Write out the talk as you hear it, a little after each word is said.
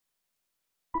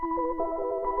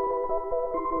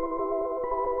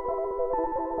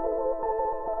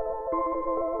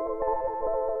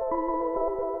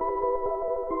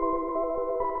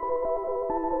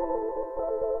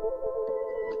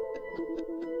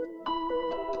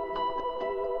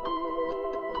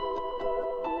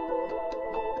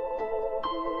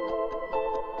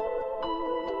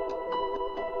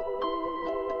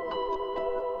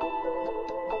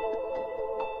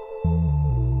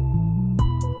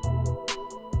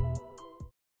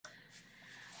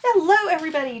Hello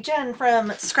everybody, Jen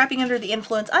from Scrapping Under the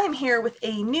Influence. I am here with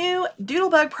a new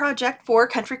Doodlebug project for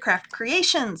Country Craft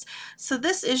Creations. So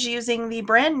this is using the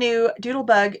brand new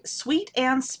Doodlebug Sweet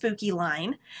and Spooky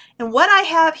line. And what I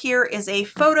have here is a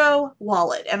photo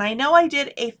wallet. And I know I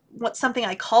did something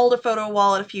I called a photo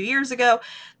wallet a few years ago.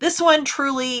 This one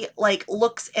truly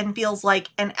looks and feels like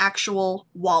an actual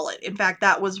wallet. In fact,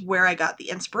 that was where I got the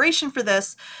inspiration for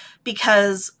this,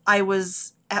 because I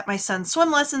was at my son's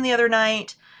swim lesson the other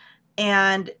night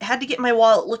and had to get my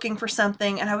wallet looking for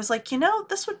something, and I was like, you know,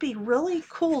 this would be really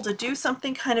cool to do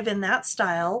something kind of in that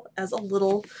style as a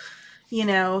little, you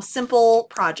know, simple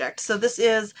project. So this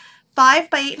is 5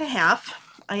 by 8.5.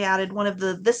 I added one of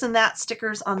the this and that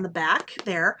stickers on the back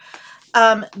there.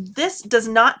 This does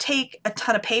not take a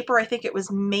ton of paper. I think it was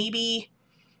maybe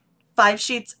 5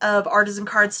 sheets of artisan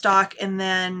cardstock, and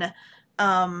then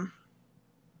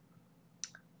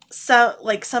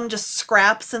some just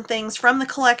scraps and things from the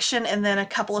collection, and then a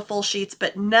couple of full sheets,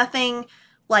 but nothing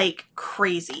like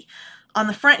crazy. On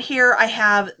the front here, I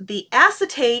have the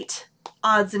acetate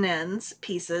odds and ends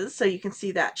pieces, so you can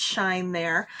see that shine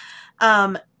there.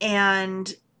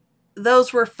 And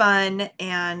those were fun,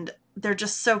 and they're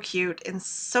just so cute and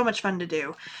so much fun to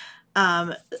do.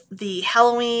 The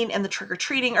Halloween and the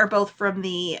trick-or-treating are both from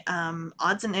the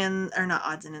odds and ends, or not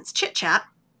odds and ends, Chit Chat.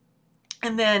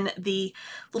 And then the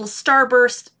little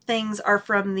starburst things are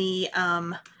from the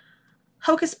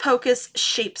Hocus Pocus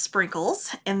shape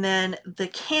sprinkles. And then the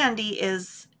candy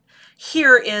is,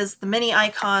 here is the mini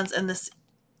icons, and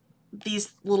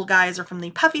these little guys are from the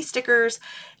puffy stickers.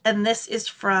 And this is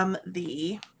from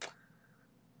the,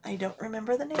 I don't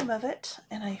remember the name of it,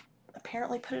 and I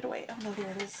apparently put it away. Oh no, there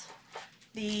it is.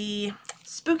 The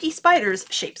Spooky Spiders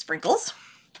shape sprinkles.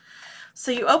 So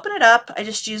you open it up. I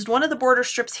just used one of the border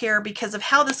strips here because of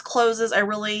how this closes. I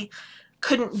really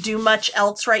couldn't do much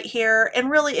else right here,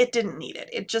 and really it didn't need it.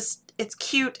 It's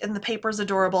cute, and the paper's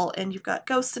adorable, and you've got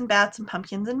ghosts and bats and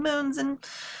pumpkins and moons and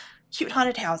cute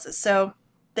haunted houses. So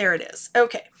there it is.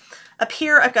 Okay. Up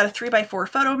here I've got a 3x4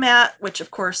 photo mat, which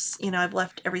of course, you know, I've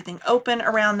left everything open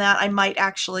around that. I might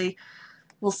actually,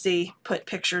 we'll see, put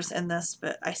pictures in this,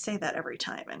 but I say that every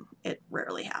time and it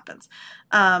rarely happens.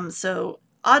 So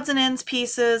odds and ends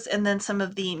pieces, and then some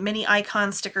of the mini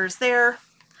icon stickers there.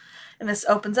 And this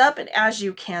opens up, and as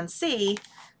you can see,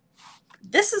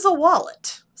 this is a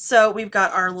wallet. So we've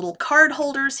got our little card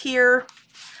holders here,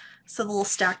 so the little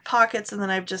stacked pockets, and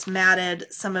then I've just matted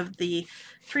some of the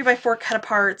 3x4 cut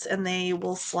aparts, and they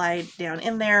will slide down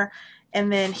in there.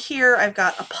 And then here I've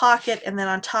got a pocket, and then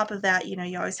on top of that, you know,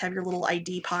 you always have your little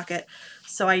ID pocket.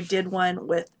 So I did one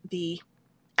with the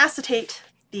acetate,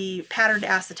 the patterned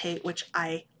acetate, which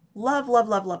I love, love,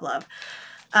 love, love, love.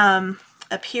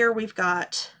 Up here we've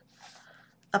got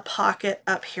a pocket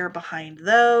up here behind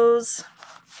those,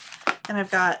 and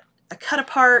I've got a cut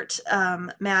apart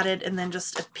matted, and then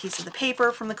just a piece of the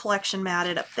paper from the collection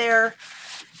matted up there.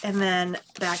 And then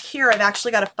back here I've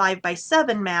actually got a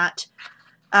 5x7 mat.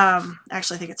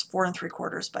 Actually I think it's 4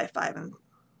 3/4 by 5 and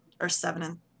or 7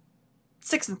 and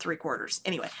 6 3/4.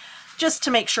 Anyway, just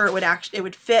to make sure it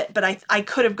would fit, but I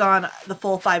could have gone the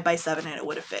full 5x7 and it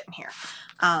would have fit in here.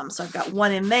 So I've got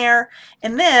one in there,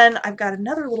 and then I've got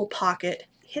another little pocket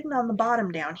hidden on the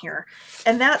bottom down here,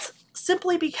 and that's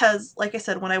simply because, like I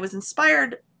said, when I was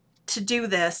inspired to do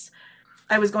this,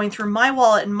 I was going through my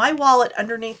wallet, and my wallet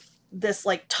underneath this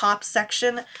top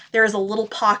section, there is a little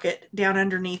pocket down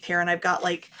underneath here, and I've got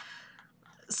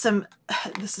some,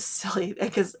 this is silly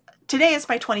because today is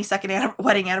my 22nd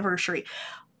wedding anniversary.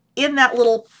 In that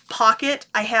little pocket,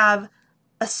 I have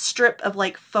a strip of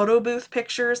photo booth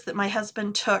pictures that my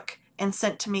husband took and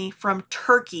sent to me from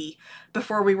Turkey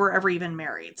before we were ever even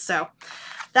married. So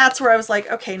that's where I was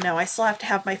like, okay, no, I still have to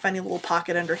have my funny little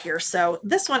pocket under here. So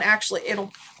this one actually,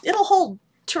 it'll hold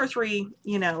 2 or 3,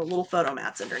 you know, little photo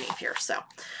mats underneath here. So,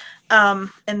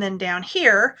 and then down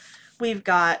here, we've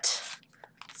got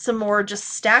some more just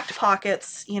stacked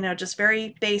pockets, you know, just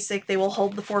very basic. They will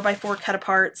hold the 4x4 cut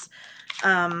aparts.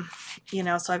 You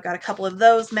know, so I've got a couple of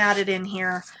those matted in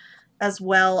here, as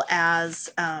well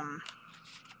as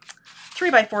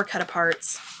 3x4 cut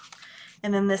aparts.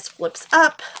 And then this flips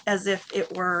up as if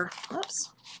it were, oops,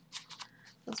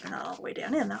 those are not all the way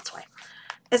down in, that's why.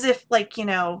 As if, like, you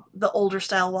know, the older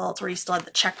style wallets where you still had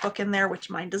the checkbook in there, which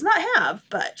mine does not have,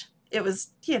 but it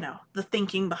was, you know, the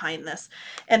thinking behind this.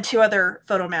 And 2 other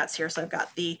photo mats here. So I've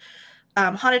got the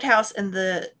haunted house and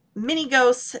the mini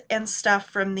ghosts and stuff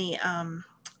from the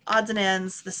odds and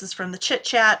ends. This is from the Chit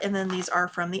Chat, and then these are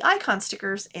from the icon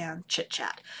stickers and Chit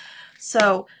Chat.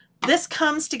 So this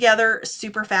comes together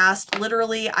super fast.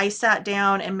 Literally, I sat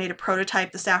down and made a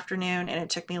prototype this afternoon, and it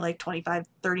took me like 25-30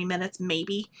 minutes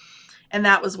maybe. And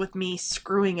that was with me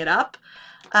screwing it up.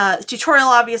 The tutorial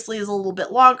obviously is a little bit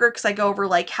longer because I go over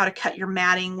like how to cut your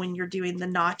matting when you're doing the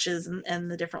notches and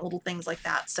the different little things like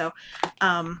that. So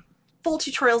full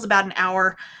tutorial is about an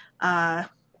hour,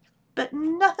 but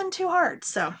nothing too hard.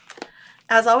 So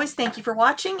as always, thank you for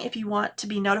watching. If you want to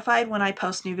be notified when I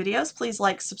post new videos, please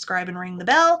like, subscribe, and ring the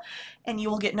bell, and you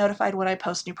will get notified when I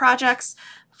post new projects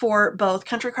for both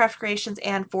Country Craft Creations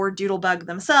and for Doodlebug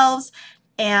themselves.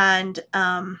 And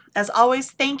as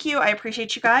always, thank you. I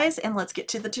appreciate you guys, and let's get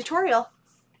to the tutorial.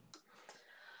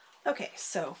 Okay,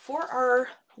 so for our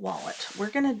wallet, we're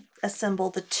going to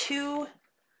assemble the 2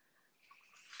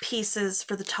 pieces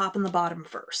for the top and the bottom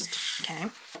first. Okay,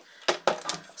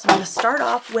 so I'm going to start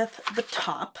off with the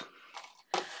top.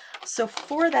 So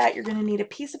for that, you're going to need a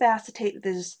piece of acetate that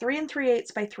is 3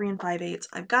 3/8 by 3 5/8.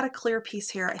 I've got a clear piece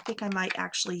here. I think I might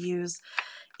actually use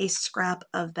a scrap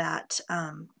of that,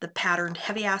 the patterned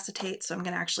heavy acetate, so I'm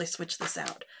going to actually switch this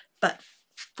out. But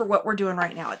for what we're doing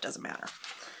right now, it doesn't matter.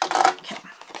 Okay,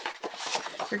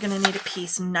 you're going to need a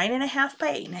piece 9.5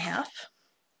 by 8.5.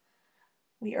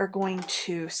 We are going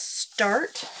to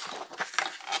start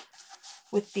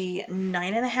with the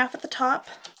 9.5 at the top,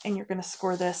 and you're going to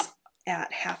score this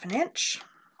at 1/2 inch.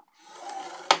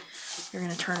 You're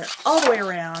going to turn it all the way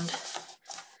around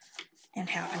and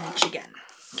 1/2 inch again.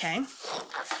 Okay,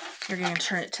 you're going to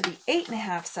turn it to the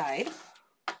 8.5 side,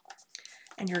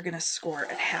 and you're going to score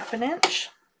at 1/2 inch,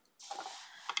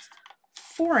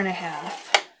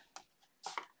 4.5,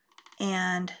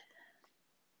 and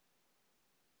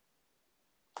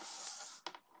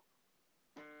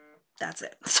that's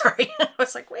it. Sorry, I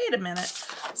was like, wait a minute,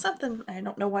 something, I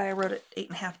don't know why I wrote it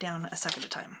 8.5 down a second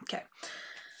time. Okay.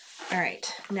 All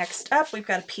right, next up, we've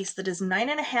got a piece that is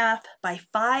 9.5 by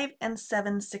 5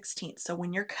 7/16. So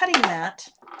when you're cutting that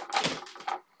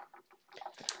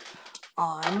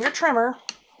on your trimmer,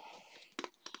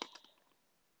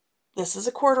 this is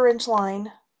a 1/4 inch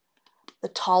line. The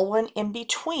tall one in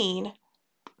between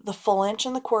the full inch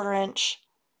and the 1/4 inch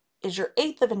is your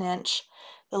 1/8 of an inch.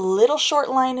 The little short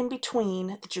line in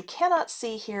between that you cannot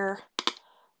see here,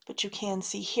 but you can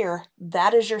see here,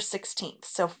 that is your 16th.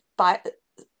 So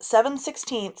 7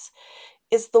 16ths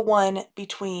is the one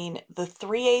between the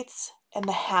 3/8 and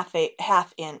the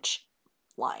 1/2 inch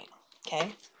line.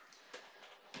 Okay,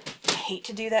 I hate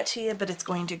to do that to you, but it's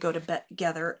going to go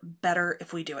together better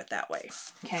if we do it that way.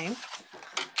 Okay,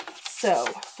 so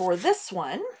for this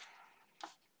one,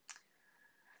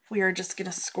 we are just going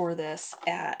to score this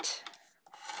at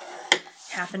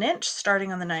 1/2 inch,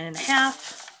 starting on the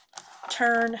 9.5,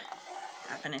 turn,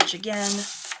 1/2 inch again,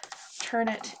 turn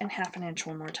it, and 1/2 inch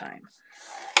one more time.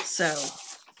 So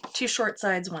 2 short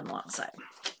sides, 1 long side.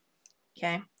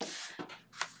 Okay,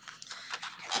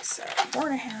 so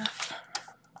 4.5.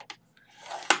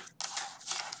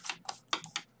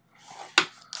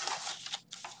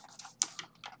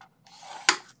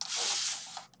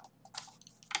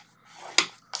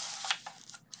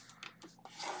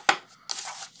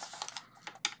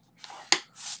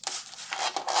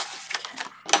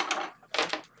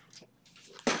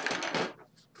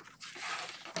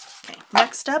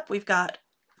 Next up, we've got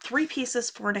 3 pieces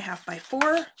 4.5 by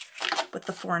 4 with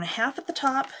the 4.5 at the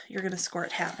top. You're going to score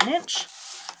it 1/2 inch,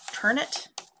 turn it,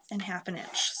 and 1/2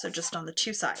 inch. So just on the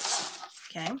 2 sides.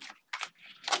 Okay,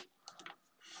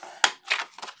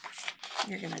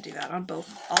 you're going to do that on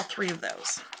all 3 of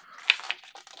those.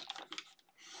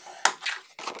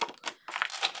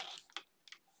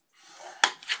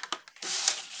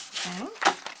 Okay,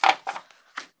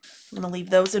 I'm going to leave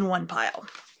those in one pile.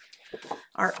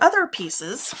 Our other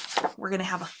pieces, we're going to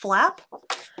have a flap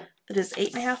that is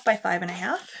 8.5 by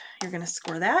 5.5. You're going to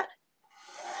score that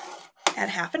at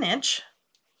 1/2 inch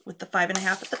with the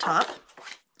 5.5 at the top.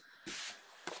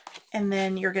 And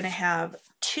then you're going to have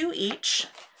 2 each,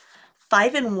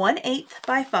 5 1/8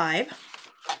 by 5,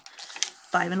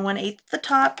 5 1/8 at the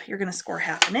top. You're going to score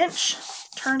 1/2 inch,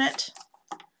 turn it,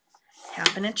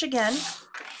 1/2 inch again.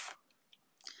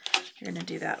 You're going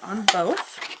to do that on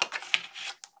both.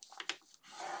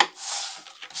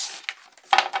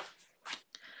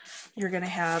 You're going to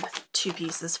have 2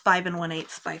 pieces, 5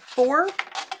 1/8 by 4. We're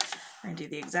going to do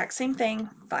the exact same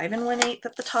thing, 5 1/8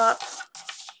 at the top,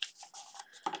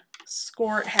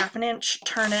 score it 1/2 inch,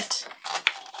 turn it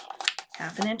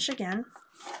 1/2 inch again.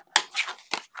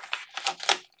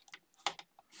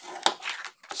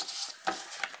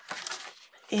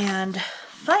 And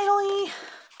finally,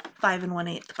 5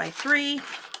 1/8 by 3.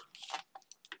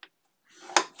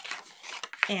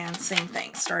 And same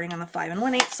thing, starting on the 5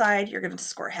 1/8 side, you're going to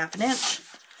score 1/2 inch,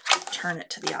 turn it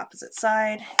to the opposite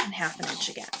side, and 1/2 inch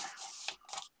again.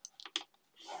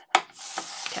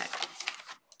 Okay.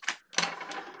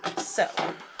 So,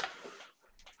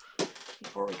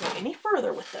 before we go any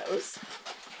further with those,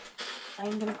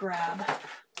 I'm going to grab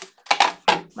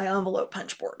my envelope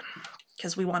punch board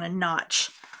because we want to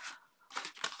notch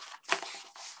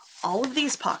all of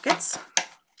these pockets.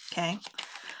 Okay.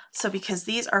 So because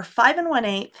these are 5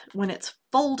 1/8, when it's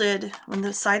folded, when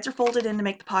the sides are folded in to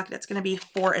make the pocket, it's going to be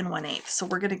 4 1/8. So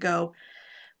we're going to go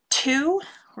 2,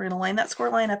 we're going to line that score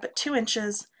line up at 2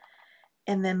 inches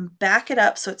and then back it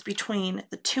up so it's between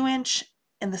the 2 inch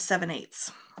and the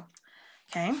 7/8.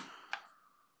 Okay.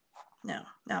 No,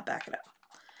 now back it up.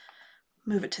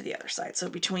 Move it to the other side. So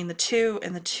between the 2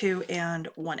 and the 2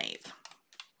 1/8.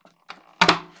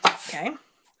 Okay.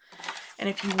 And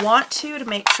if you want to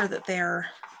make sure that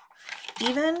they're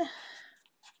even,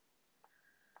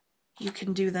 you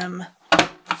can do them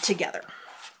together.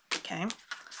 Okay.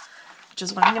 Which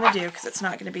is what I'm going to do because it's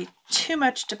not going to be too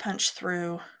much to punch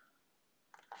through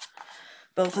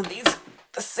both of these at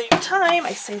the same time.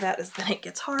 I say that as then it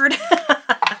gets hard.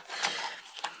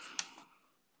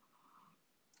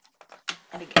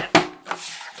 And again.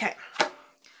 Okay.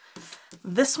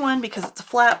 This one, because it's a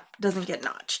flap, doesn't get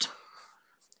notched.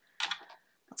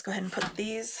 Let's go ahead and put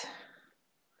these.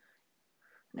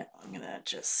 No, I'm going to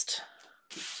just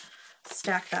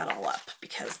stack that all up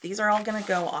because these are all going to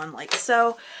go on like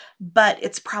so, but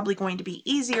it's probably going to be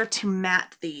easier to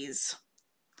mat these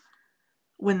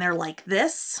when they're like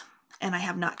this, and I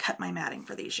have not cut my matting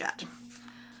for these yet.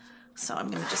 So I'm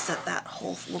going to just set that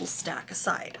whole little stack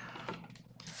aside.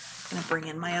 I'm going to bring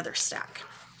in my other stack.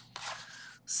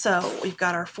 So we've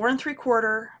got our 4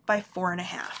 3/4 by 4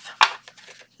 1/2.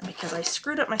 And because I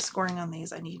screwed up my scoring on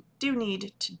these, I do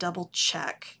need to double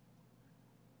check.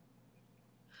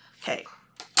 Okay,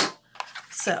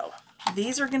 so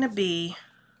these are going to be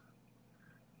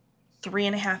 3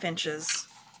 1/2 inches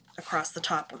across the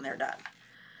top when they're done.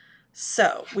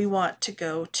 So we want to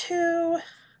go to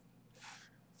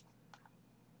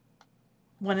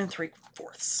 1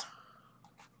 3/4.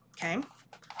 Okay,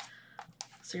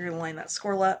 so you're going to line that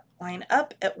score line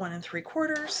up at 1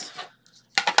 3/4.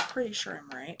 Pretty sure I'm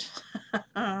right.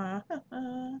 I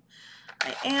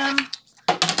am.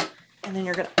 And then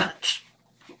you're going to punch.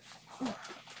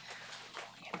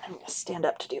 I'm going to stand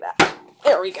up to do that.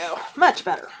 There we go. Much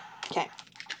better. Okay.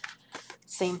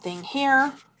 Same thing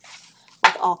here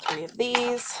with all 3 of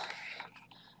these.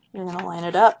 You're going to line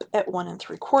it up at 1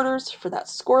 3/4 for that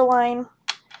score line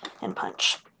and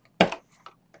punch. Ooh,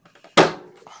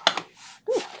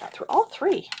 I got through all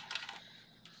 3.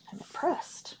 I'm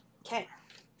impressed. Okay.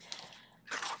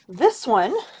 This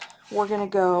one, we're going to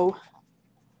go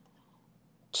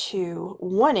to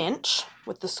 1 inch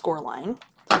with the score line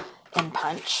and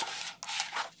punch.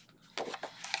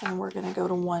 And we're going to go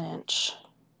to 1 inch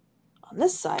on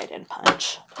this side and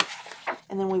punch.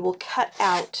 And then we will cut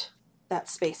out that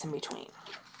space in between.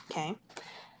 Okay.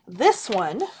 This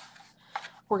one,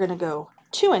 we're going to go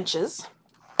 2 inches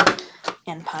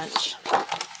and punch.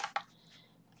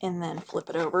 And then flip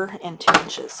it over and 2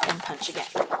 inches and punch again.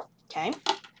 Okay.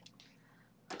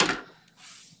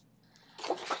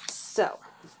 So,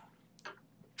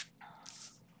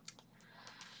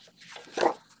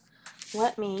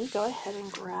 let me go ahead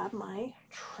and grab my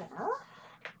trimmer.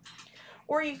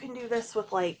 Or you can do this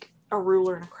with like a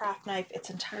ruler and a craft knife. It's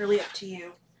entirely up to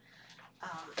you.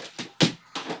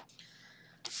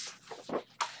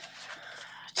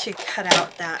 To cut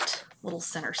out that little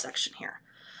center section here.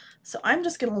 So I'm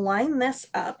just going to line this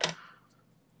up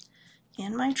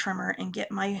in my trimmer and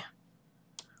get my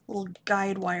little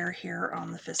guide wire here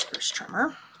on the Fiskars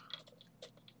trimmer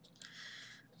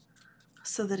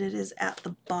so that it is at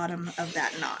the bottom of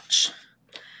that notch.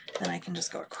 Then I can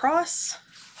just go across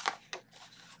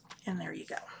and there you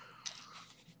go.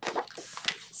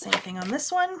 Same thing on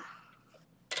this one.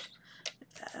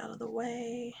 Get that out of the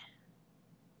way.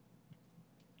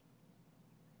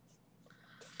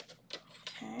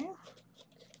 Okay.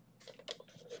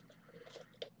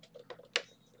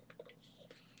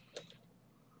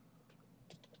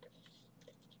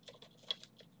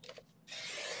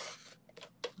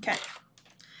 Okay,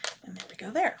 and there we go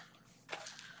there.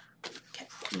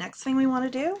 next thing we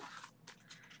want to do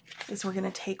is we're going to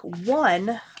take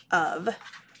one of,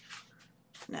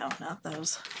 no, not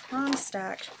those, wrong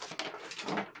stack.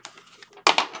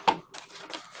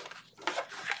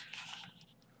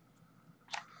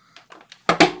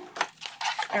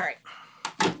 All right.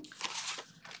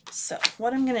 So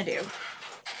what I'm going to do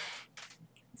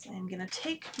is I'm going to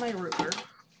take my ruler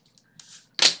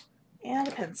and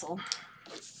a pencil,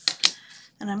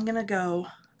 and I'm going to go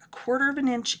 1/4 of an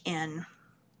inch in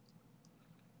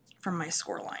from my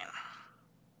score line.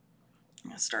 I'm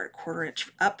going to start 1/4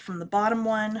 inch up from the bottom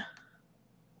one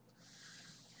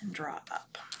and draw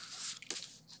up.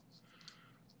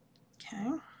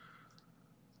 Okay.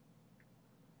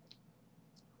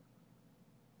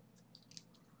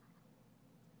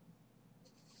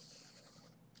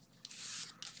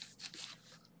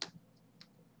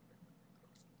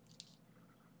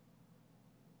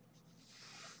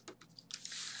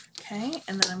 Okay,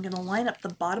 and then I'm going to line up the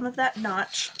bottom of that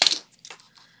notch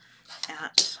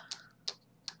at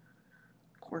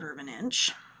 1/4 of an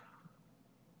inch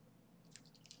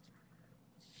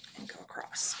and go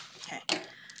across. Okay,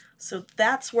 so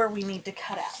that's where we need to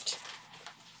cut out.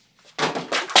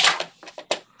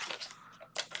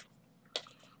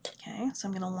 Okay, so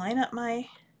I'm going to line up my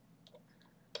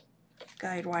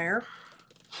guide wire.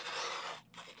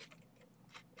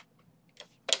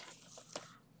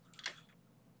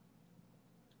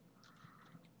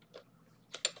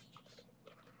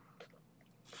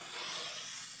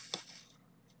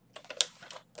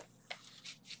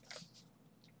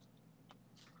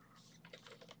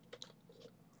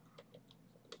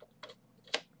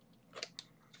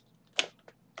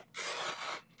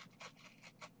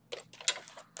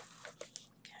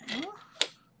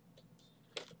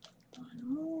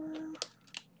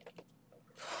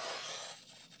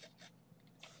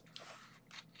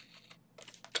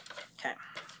 Okay,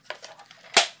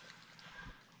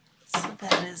 so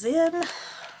that is in.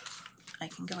 I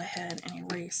can go ahead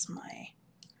and erase my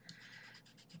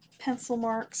pencil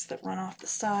marks that run off the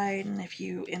side, and if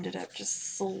you ended up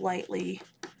just slightly,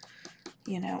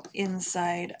 you know,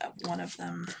 inside of one of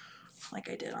them, like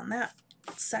I did on that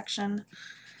section,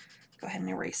 go ahead and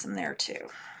erase them there too.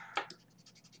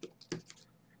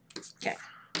 Okay,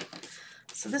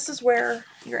 so this is where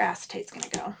your acetate's going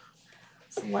to go.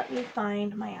 So let me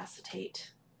find my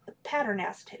acetate, the pattern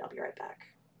acetate. I'll be right back.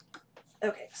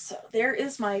 Okay, so there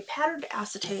is my patterned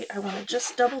acetate. I want to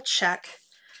just double check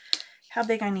how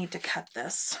big I need to cut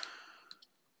this.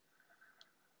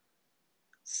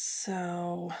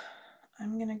 So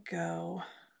I'm going to go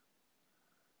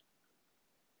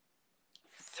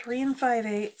 3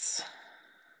 5/8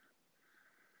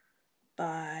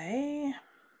 by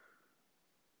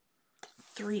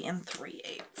 3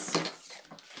 3/8.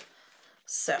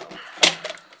 So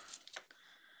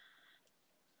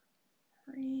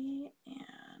 3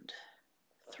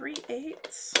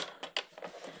 3/8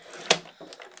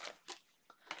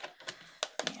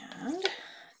 and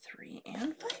 3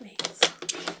 5/8.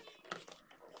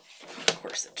 Of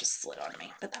course, it just slid on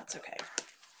me, but that's okay.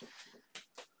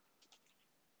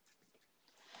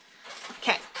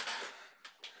 Okay,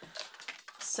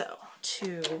 so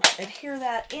to adhere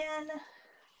that in,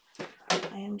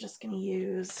 I am just going to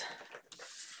use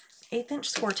 1/8 inch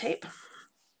score tape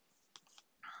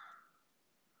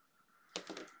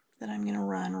that I'm going to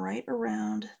run right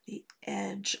around the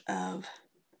edge of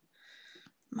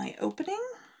my opening.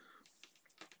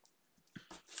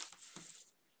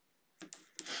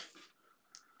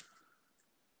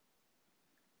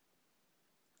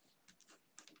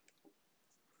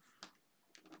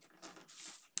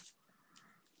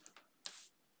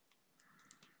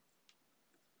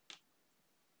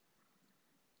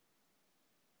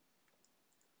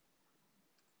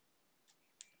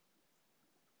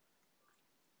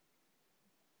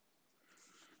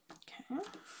 Okay,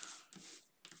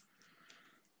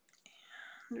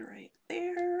 and right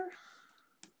there.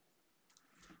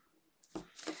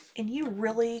 And you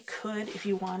really could, if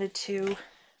you wanted to,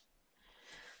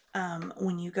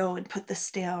 when you go and put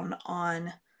this down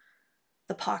on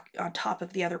the pocket, on top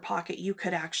of the other pocket, you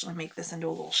could actually make this into a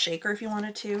little shaker if you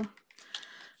wanted to.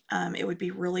 It would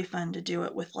be really fun to do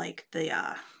it with like the,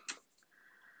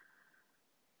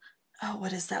 oh,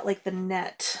 what is that? Like the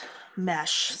net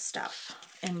mesh stuff,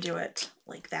 and do it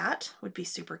like that. Would be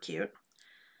super cute.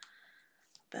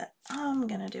 But I'm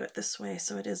going to do it this way,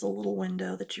 so it is a little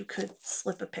window that you could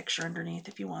slip a picture underneath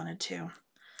if you wanted to,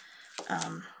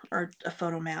 or a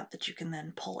photo mat that you can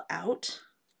then pull out.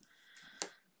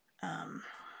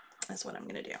 That's what I'm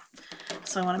going to do.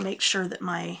 So I want to make sure that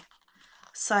my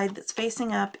side that's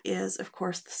facing up is, of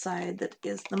course, the side that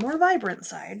is the more vibrant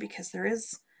side, because there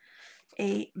is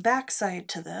a backside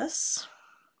to this.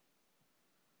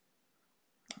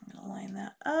 I'm going to line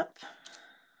that up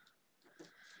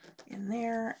in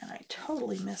there, and I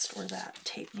totally missed where that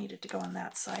tape needed to go on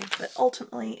that side, but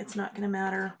ultimately it's not going to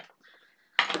matter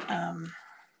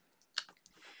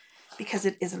because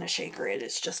it isn't a shaker, it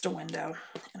is just a window,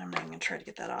 and I'm not going to try to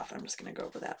get that off. I'm just going to go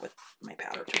over that with my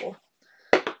powder tool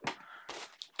and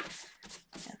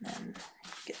then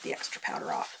get the extra powder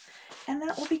off, and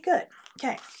that will be good.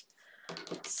 Okay,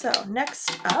 so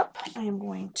next up I am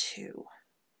going to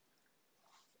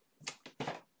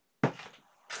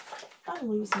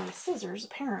lose my scissors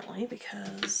apparently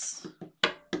because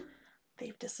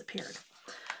they've disappeared.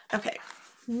 Okay,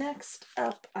 next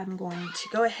up I'm going to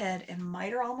go ahead and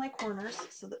miter all my corners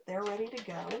so that they're ready to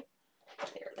go.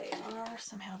 There they are.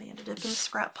 Somehow they ended up in the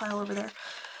scrap pile over there.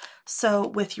 So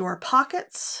with your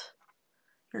pockets,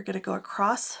 you're going to go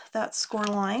across that score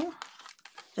line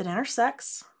that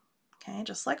intersects, okay,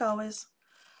 just like always.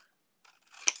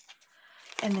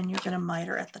 And then you're going to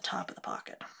miter at the top of the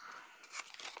pocket.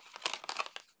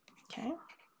 Okay.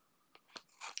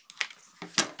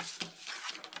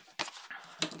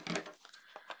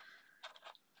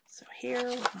 So here,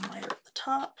 we're going to miter at the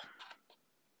top,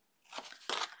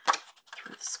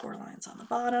 through the score lines on the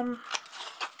bottom.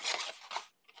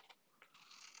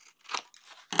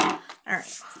 All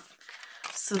right.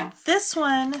 So this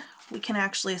one we can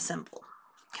actually assemble,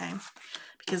 okay?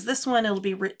 Because this one, it'll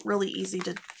be really easy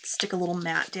to stick a little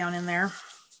mat down in there.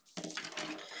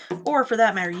 Or for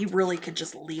that matter, you really could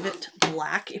just leave it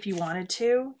black if you wanted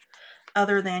to,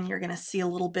 other than you're going to see a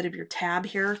little bit of your tab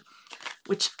here,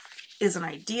 which isn't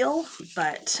ideal,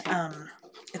 but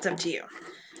it's up to you.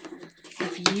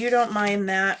 If you don't mind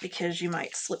that because you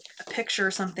might slip a picture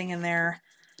or something in there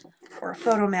or a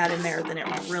photo mat in there, then it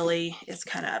really is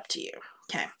kind of up to you.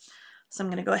 Okay, so I'm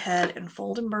going to go ahead and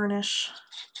fold and burnish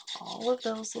all of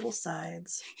those little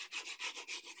sides.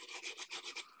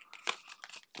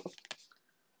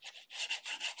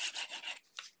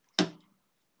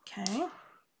 Okay,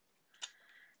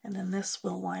 and then this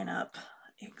will line up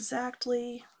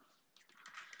exactly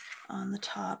on the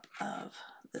top of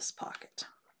this pocket.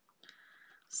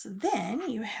 So then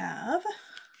you have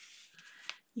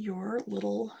your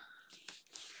little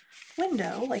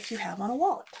window like you have on a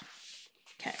wallet.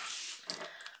 Okay,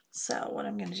 so what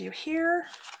I'm going to do here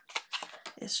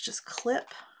is just clip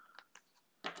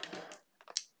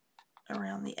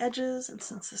around the edges, and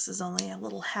since this is only a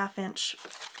little 1/2 inch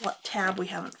tab we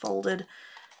haven't folded,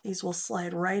 these will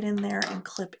slide right in there and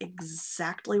clip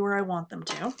exactly where I want them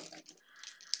to.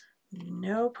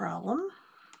 No problem,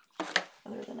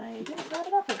 other than I didn't grab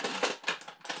enough of them.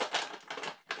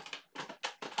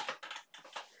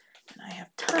 And I have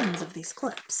tons of these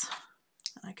clips.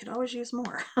 I could always use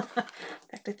more. In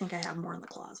fact, I think I have more in the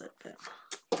closet, but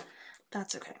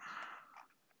that's okay.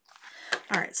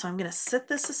 All right, so I'm going to set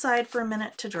this aside for a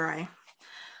minute to dry.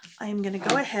 I am going to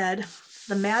go ahead.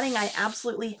 The matting I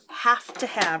absolutely have to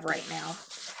have right now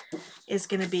is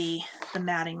going to be the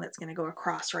matting that's going to go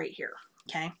across right here,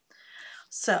 okay?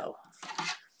 So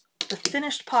the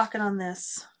finished pocket on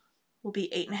this will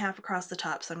be 8.5 across the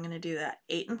top, so I'm going to do that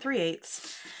 8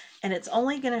 3/8, and it's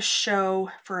only going to show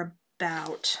for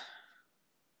about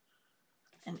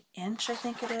an inch, I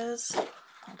think it is.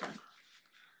 Hold on.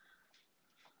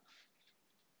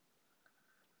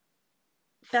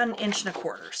 About 1.25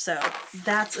 inches, so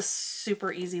that's a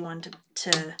super easy one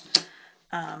to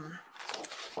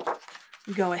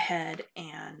go ahead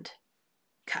and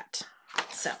cut.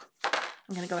 So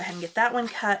I'm going to go ahead and get that one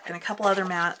cut and a couple other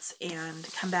mats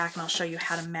and come back and I'll show you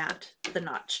how to mat the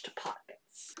notched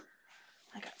pockets.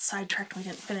 I got sidetracked and we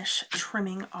didn't finish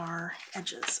trimming our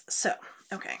edges. So,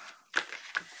 okay,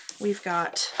 we've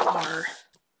got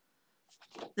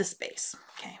this base.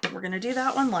 Okay, we're going to do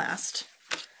that one last.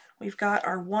 We've got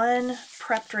our one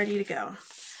prepped ready to go.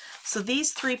 So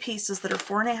these 3 pieces that are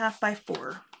 4.5 by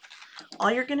 4,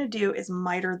 all you're going to do is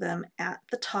miter them at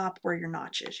the top where your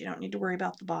notch is. You don't need to worry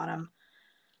about the bottom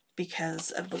because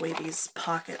of the way these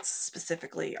pockets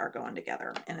specifically are going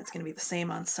together. And it's going to be the same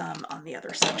on some on the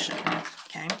other section.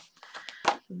 Okay.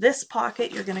 This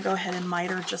pocket, you're going to go ahead and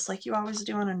miter just like you always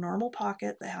do on a normal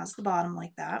pocket that has the bottom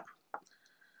like that.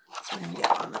 So we're going to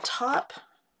get on the top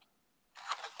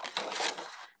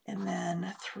and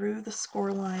then through the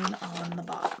score line on the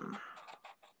bottom.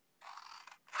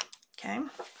 Okay.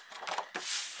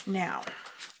 Now,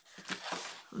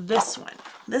 this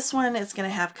one is going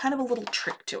to have kind of a little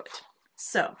trick to it.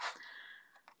 So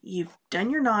you've done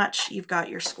your notch, you've got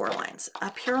your score lines.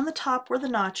 Up here on the top where the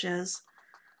notch is,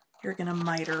 you're going to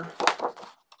miter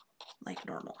like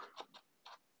normal.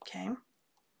 Okay.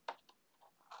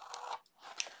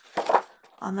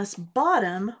 On this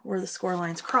bottom, where the score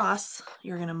lines cross,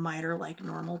 you're going to miter like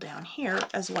normal down here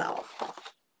as well.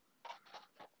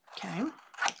 Okay,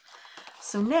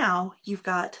 so now you've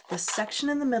got this section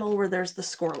in the middle where there's the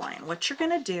score line. What you're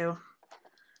going to do,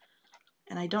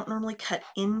 and I don't normally cut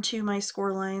into my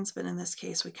score lines, but in this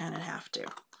case we kind of have to.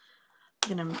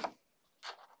 I'm going to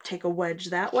take a wedge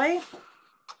that way.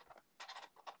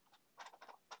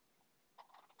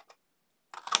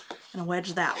 And a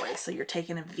wedge that way, so you're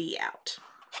taking a V out.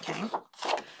 Okay,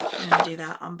 I'm going to do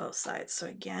that on both sides. So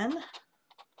again,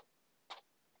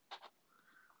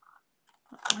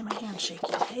 why am my hand shaky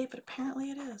today? But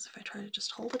apparently it is if I try to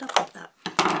just hold it up like that.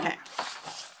 Okay,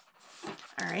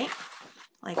 all right,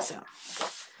 like so.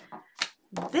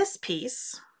 This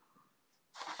piece,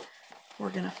 we're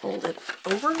going to fold it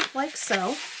over like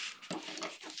so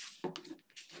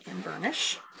and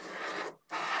burnish.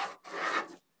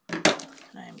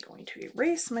 And I'm going to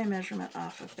erase my measurement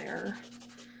off of there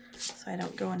so I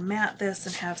don't go and mat this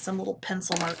and have some little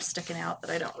pencil mark sticking out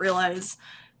that I don't realize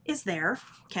is there.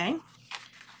 Okay,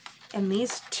 and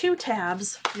these two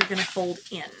tabs you're going to fold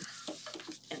in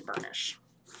and burnish.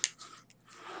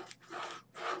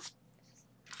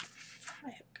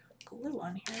 I have got glue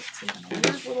on here. It's even a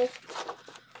weird little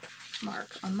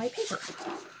mark on my paper.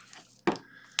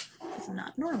 It's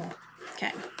not normal.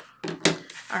 Okay.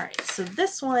 All right, so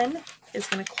this one is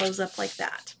going to close up like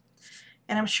that.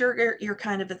 And I'm sure you're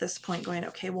kind of at this point going,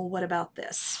 okay, well, what about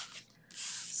this?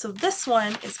 So this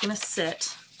one is going to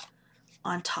sit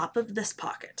on top of this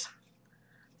pocket,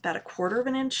 about 1/4 of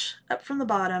an inch up from the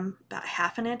bottom, about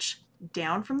 1/2 an inch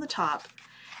down from the top.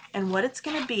 And what it's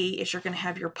going to be is you're going to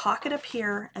have your pocket up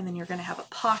here, and then you're going to have a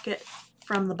pocket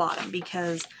from the bottom,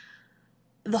 because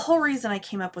the whole reason I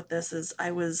came up with this is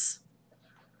I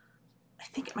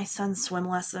think at my son's swim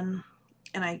lesson,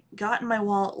 and I got in my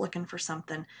wallet looking for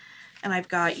something, and I've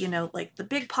got, you know, like the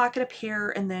big pocket up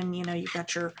here, and then, you know, you've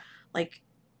got your like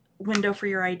window for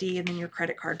your ID and then your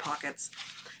credit card pockets.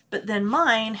 But then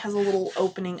mine has a little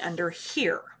opening under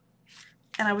here.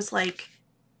 And I was like,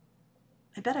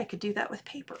 I bet I could do that with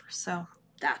paper. So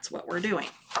that's what we're doing.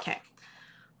 Okay.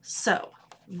 So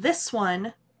this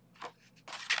one,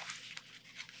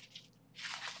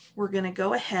 we're going to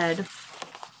go ahead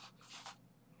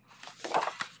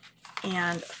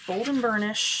and fold and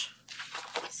burnish.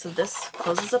 So this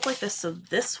closes up like this. So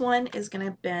this one is going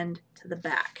to bend to the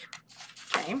back.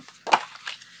 Okay.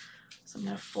 So I'm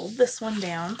going to fold this one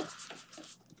down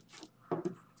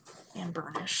and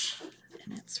burnish.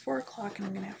 And it's 4 o'clock and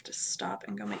I'm going to have to stop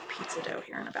and go make pizza dough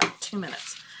here in about 2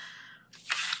 minutes.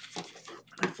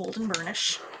 I fold and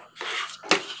burnish.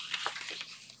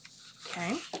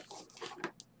 Okay.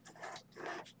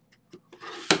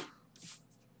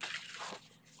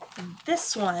 And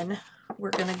this one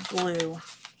we're going to glue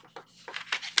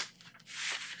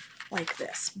like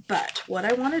this. But what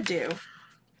I want to do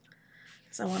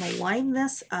is I want to line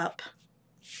this up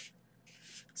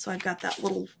so I've got that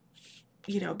little,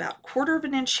 you know, about 1/4 of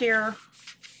an inch here,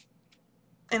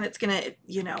 and it's going to,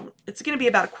 you know, it's going to be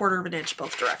about 1/4 of an inch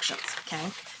both directions.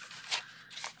 Okay.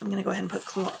 I'm going to go ahead and put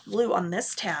glue on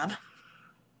this tab.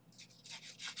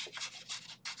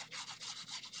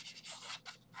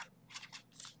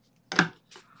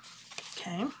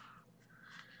 Okay.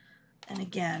 And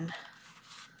again,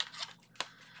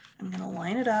 I'm going to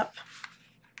line it up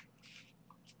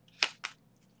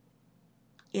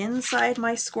inside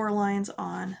my score lines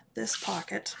on this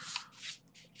pocket.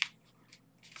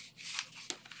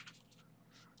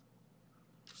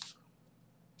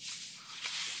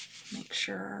 Make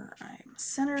sure I'm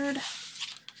centered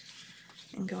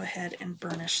and go ahead and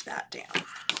burnish that down.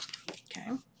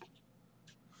 Okay.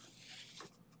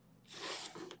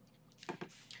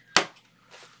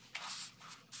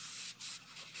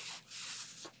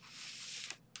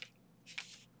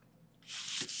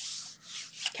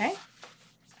 Okay.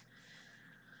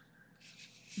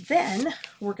 Then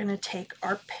we're going to take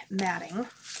our matting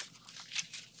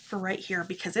for right here,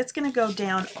 because it's going to go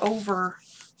down over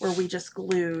where we just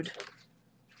glued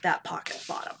that pocket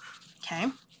bottom.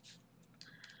 Okay.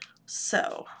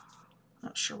 So,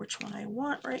 not sure which one I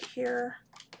want right here.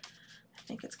 I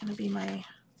think it's going to be my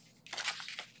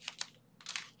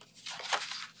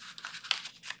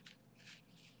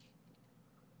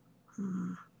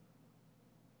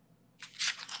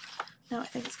No, I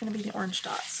think it's going to be the orange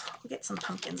dots. I'll get some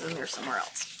pumpkins in there somewhere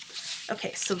else.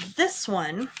 Okay, so this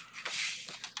one,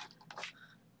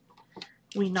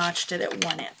 we notched it at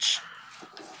 1 inch.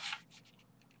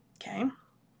 Okay.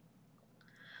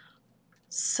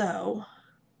 So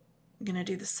I'm going to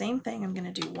do the same thing. I'm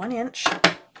going to do 1 inch,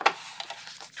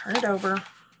 turn it over,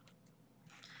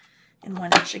 and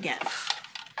 1 inch again.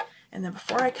 And then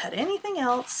before I cut anything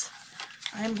else,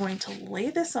 I'm going to lay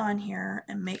this on here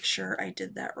and make sure I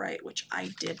did that right, which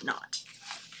I did not.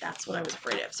 That's what I was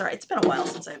afraid of. Sorry, it's been a while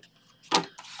since I've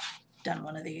done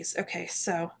one of these. Okay,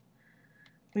 so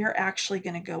we are actually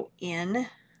going to go in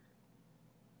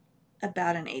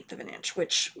about 1/8 of an inch,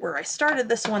 which where I started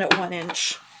this one at 1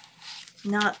 inch,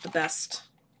 not the best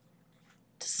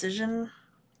decision,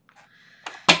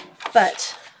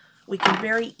 but we can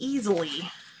very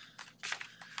easily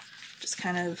just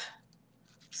kind of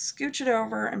scooch it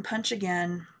over and punch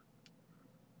again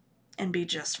and be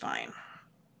just fine.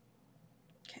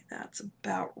 Okay, that's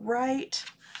about right.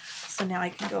 So now I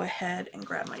can go ahead and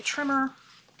grab my trimmer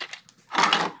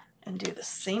and do the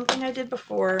same thing I did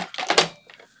before,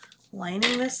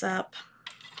 lining this up.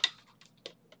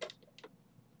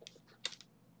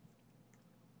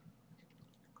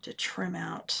 To trim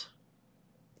out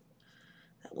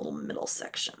that little middle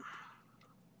section.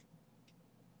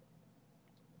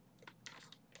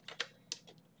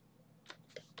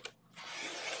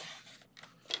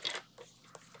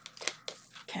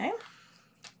 Okay.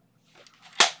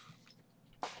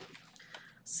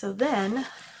 So then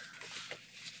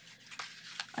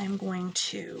I'm going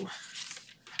to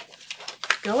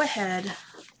go ahead,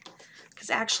 because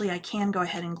actually I can go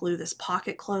ahead and glue this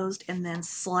pocket closed and then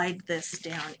slide this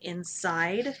down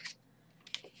inside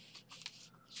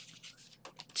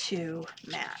to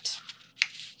mat.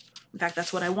 In fact,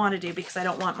 that's what I want to do because I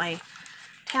don't want my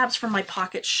tabs from my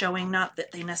pocket showing, not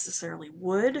that they necessarily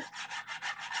would,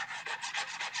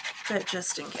 but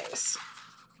just in case.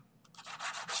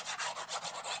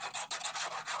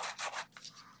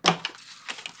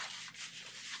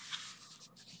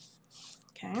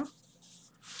 Okay.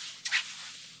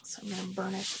 So I'm going to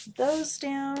burnish those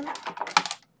down.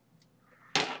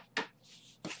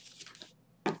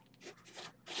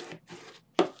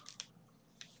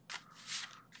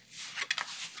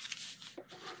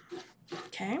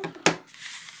 Okay.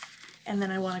 And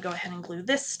then I want to go ahead and glue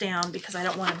this down because I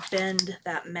don't want to bend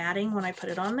that matting when I put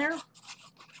it on there.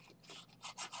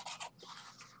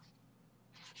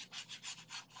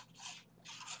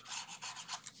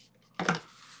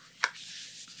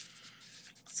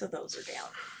 So those are down.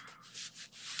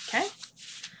 Okay.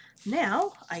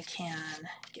 Now I can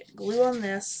get glue on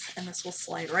this and this will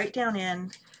slide right down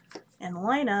in and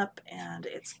line up and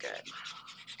it's good.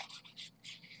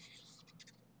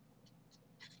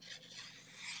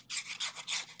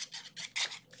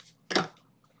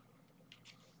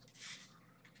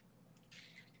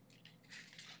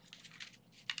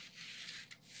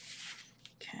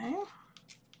 Okay.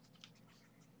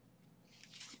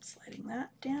 Sliding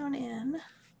that down in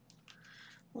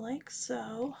like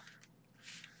so.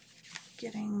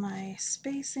 Getting my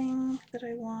spacing that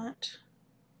I want.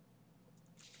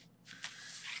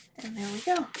 And there we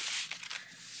go.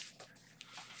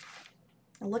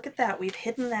 And look at that, we've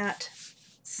hidden that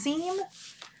seam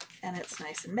and it's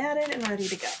nice and matted and ready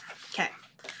to go. Okay,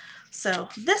 so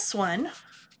this one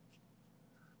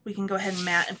we can go ahead and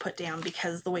mat and put down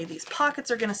because the way these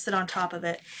pockets are going to sit on top of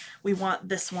it, we want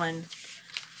this one,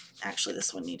 actually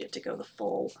this one needed to go the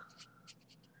full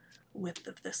width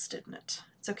of this, didn't it?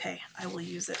 It's okay, I will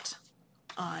use it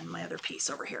on my other piece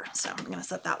over here. So I'm going to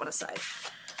set that one aside.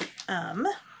 And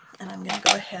I'm going to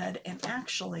go ahead and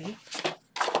actually,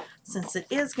 since it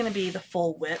is going to be the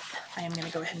full width, I am going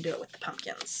to go ahead and do it with the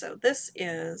pumpkins. So this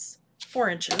is 4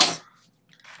 inches.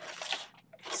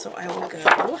 So I will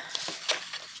go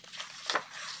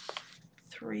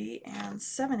 3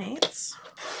 7/8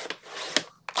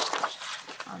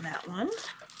 on that one.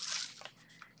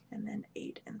 And then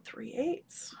 8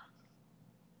 3/8.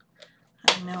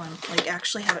 I know I'm like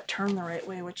actually have it turned the right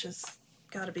way, which has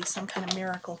got to be some kind of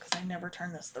miracle because I never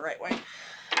turn this the right way.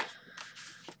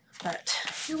 But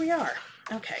here we are.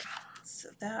 Okay, so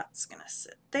that's gonna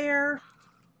sit there.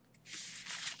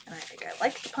 And I think I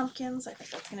like the pumpkins. I think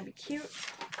that's gonna be cute.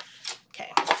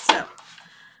 Okay, so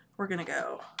we're gonna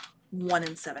go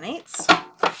 1 7/8.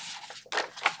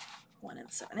 1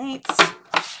 7/8.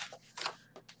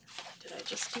 Did I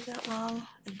just do that wrong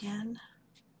again?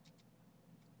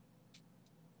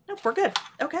 Nope, we're good.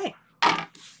 Okay.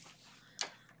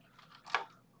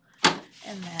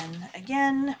 And then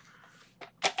again,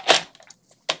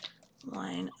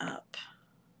 line up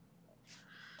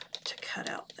to cut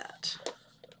out that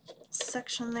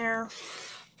section there.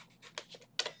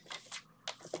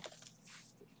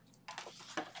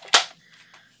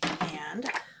 And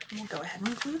we'll go ahead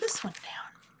and glue this one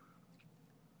down.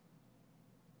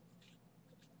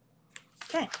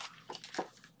 Okay.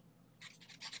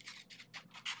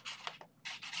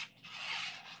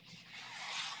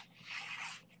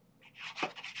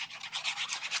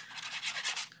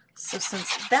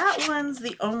 since that one's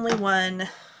the only one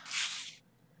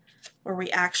where we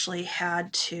actually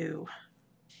had to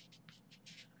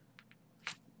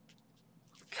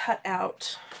cut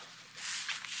out,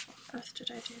 on earth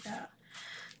did I do that?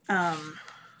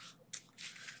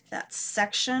 That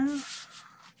section.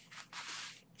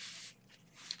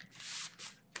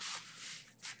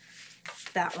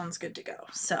 That one's good to go.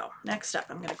 So next up,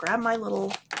 I'm going to grab my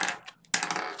little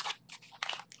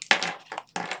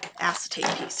acetate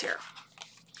piece here.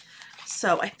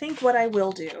 So I think what I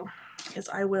will do is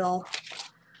I will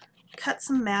cut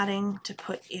some matting to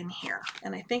put in here.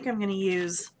 And I think I'm going to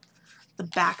use the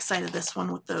back side of this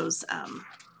one with those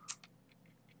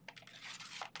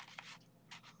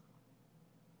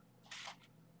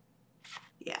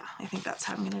yeah, I think that's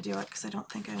how I'm going to do it, because I don't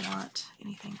think I want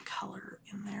anything color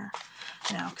in there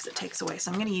now because it takes away.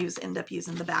 So I'm going to end up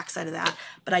using the back side of that,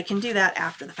 but I can do that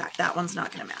after the fact. That one's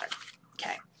not going to matter.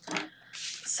 Okay,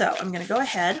 so I'm going to go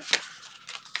ahead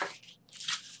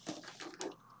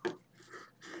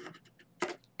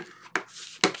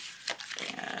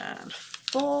and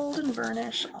fold and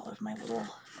burnish all of my little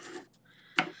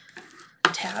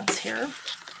tabs here.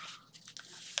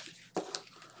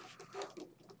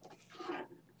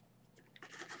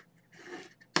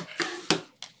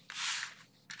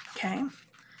 Okay,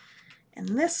 and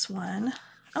this one,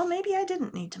 oh, maybe I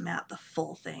didn't need to mat the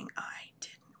full thing. I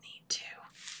didn't need to.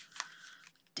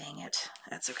 Dang it.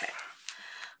 That's okay.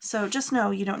 So just know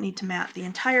you don't need to mat the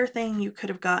entire thing. You could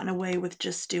have gotten away with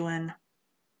just doing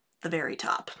the very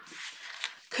top.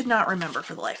 Could not remember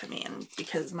for the life of me, and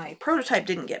because my prototype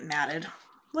didn't get matted,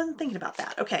 wasn't thinking about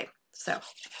that. Okay, so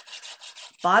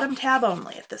bottom tab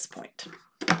only at this point.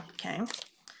 Okay,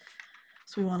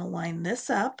 so we want to line this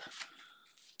up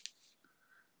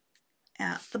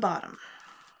at the bottom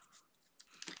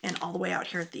and all the way out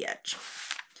here at the edge,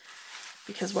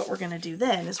 because what we're going to do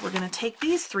then is we're going to take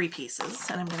these three pieces,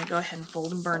 and I'm going to go ahead and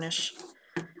fold and burnish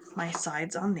my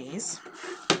sides on these.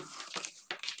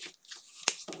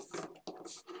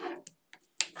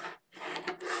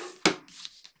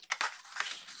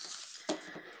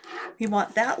 We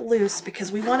want that loose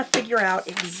because we want to figure out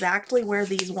exactly where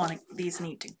these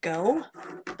need to go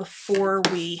before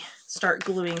we start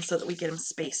gluing so that we get them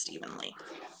spaced evenly.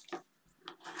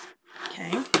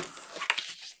 Okay.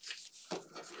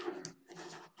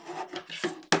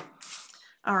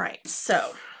 All right,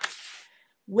 so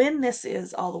when this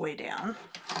is all the way down,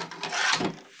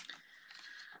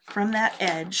 from that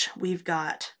edge, we've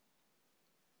got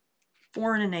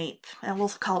 4 1/8, and we'll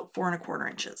call it 4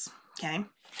 1/4 inches. Okay.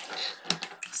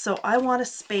 So I want to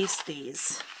space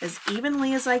these as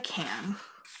evenly as I can.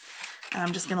 And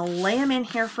I'm just going to lay them in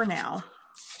here for now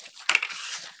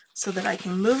so that I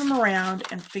can move them around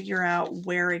and figure out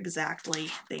where exactly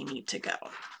they need to go.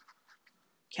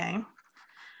 Okay.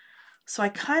 So I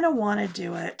kind of want to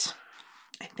do it,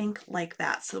 I think, like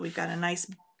that, so that we've got a nice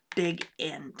big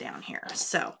end down here.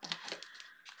 So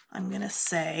I'm going to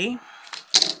say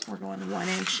we're going 1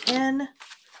 inch in.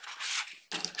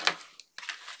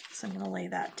 So I'm going to lay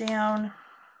that down.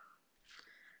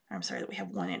 I'm sorry, that we have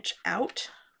 1 inch out.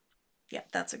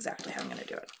 Yep, that's exactly how I'm going to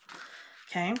do it.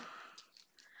 Okay.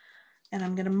 And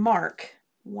I'm going to mark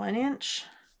 1 inch,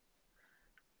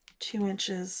 2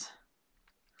 inches,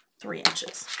 3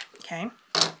 inches. Okay.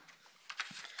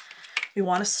 We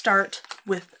want to start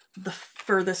with the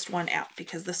furthest one out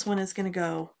because this one is going to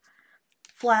go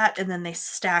flat and then they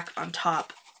stack on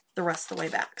top the rest of the way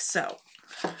back. So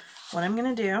what I'm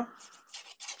going to do,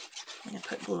 I'm going to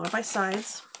put glue on my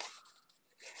sides.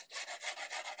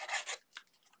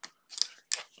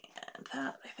 And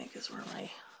that, I think, is where my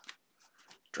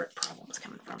drip problem is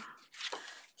coming from.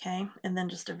 Okay, and then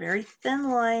just a very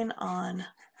thin line on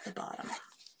the bottom.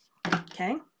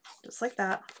 Okay, just like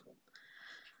that.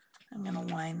 I'm going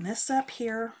to line this up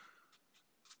here.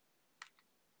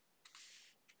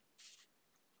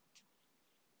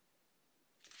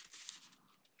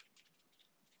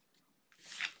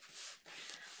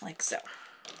 Like so.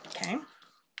 Okay.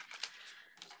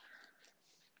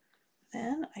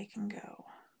 Then I can go,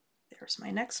 there's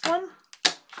my next one,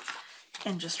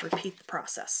 and just repeat the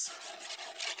process.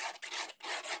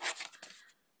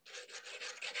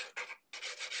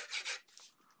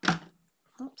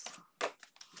 Oops.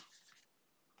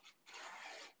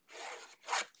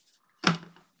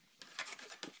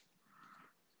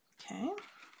 Okay.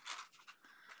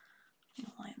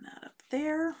 Line that up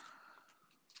there.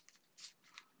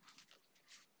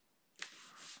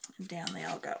 And down they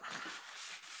all go.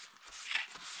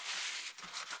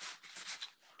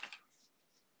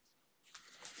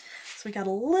 So we got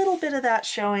a little bit of that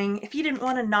showing. If you didn't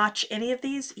want to notch any of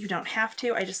these, you don't have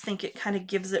to. I just think it kind of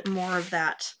gives it more of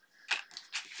that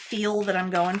feel that I'm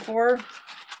going for.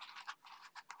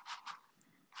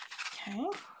 Okay.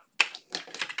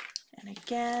 And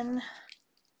again,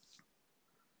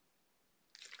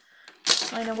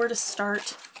 so I know where to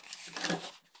start.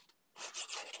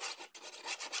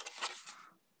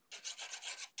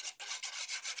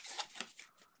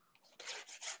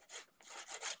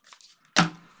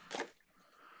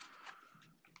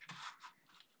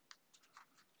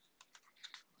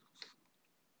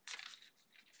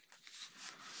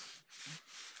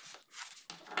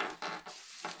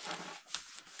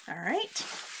 All right.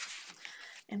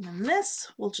 And then this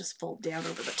will just fold down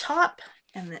over the top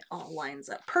and it all lines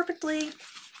up perfectly.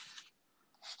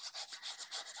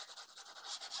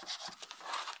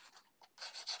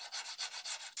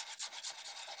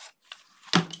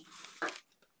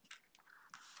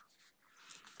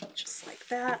 Just like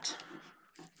that.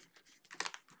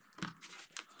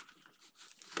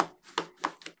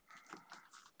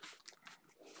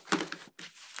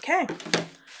 Okay.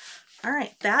 All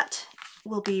right, that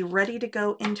will be ready to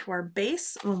go into our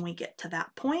base when we get to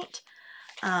that point.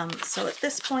 So at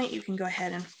this point, you can go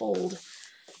ahead and fold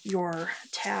your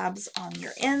tabs on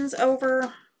your ends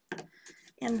over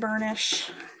and burnish.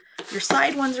 Your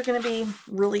side ones are going to be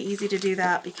really easy to do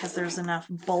that because there's enough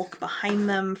bulk behind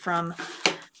them from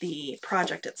the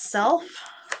project itself.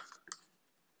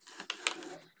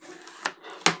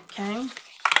 Okay.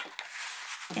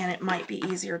 And it might be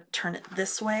easier to turn it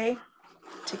this way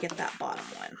to get that bottom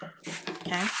one.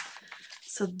 Okay.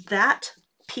 So that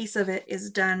piece of it is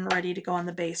done, ready to go on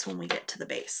the base when we get to the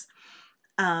base.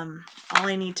 All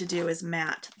I need to do is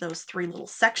mat those 3 little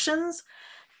sections.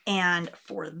 And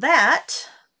for that,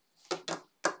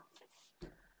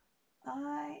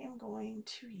 I am going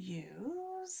to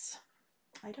use,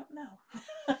 I don't know,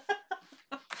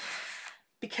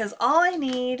 because all I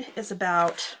need is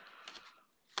about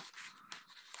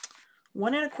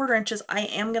 1 1/4 inches. I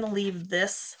am going to leave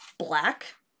this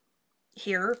black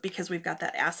here because we've got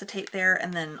that acetate there,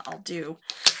 and then I'll do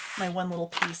my one little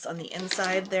piece on the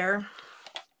inside there.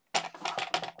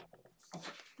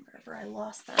 Wherever I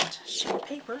lost that sheet of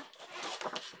paper.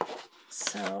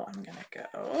 So I'm going to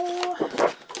go,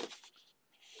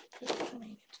 I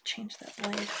need to change that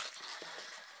blade.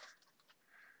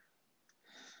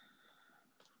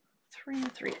 3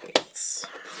 3/8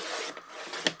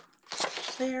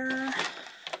 there.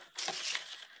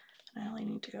 I only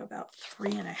need to go about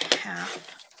 3 1/2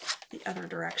 the other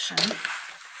direction.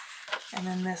 And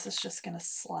then this is just going to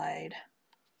slide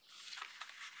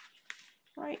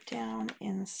right down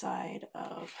inside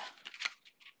of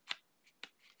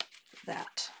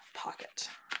that pocket.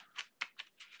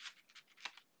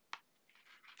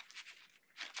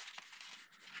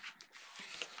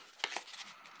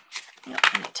 You know,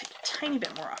 I'm going to take a tiny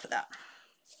bit more off of that.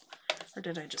 Or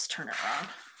did I just turn it wrong?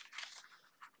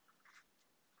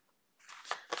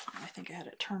 I think I had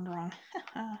it turned wrong.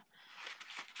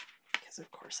 Because of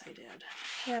course I did.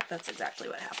 Yep, that's exactly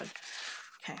what happened.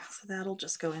 Okay, so that'll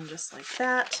just go in just like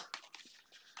that.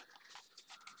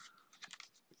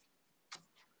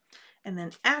 And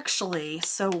then actually,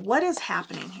 so what is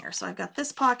happening here? So I've got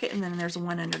this pocket and then there's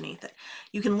one underneath it.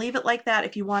 You can leave it like that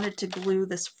if you wanted to glue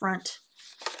this front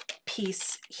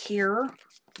piece here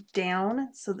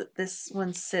down so that this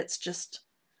one sits just,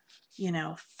 you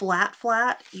know, flat.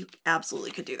 You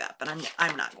absolutely could do that, but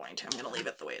I'm not going to. I'm going to leave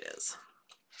it the way it is.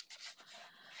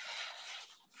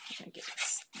 I'm going to get a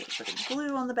little bit of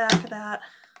glue on the back of that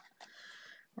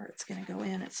where it's going to go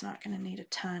in. It's not going to need a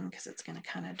ton because it's going to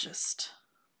kind of just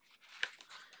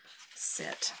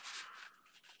sit.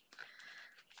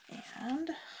 And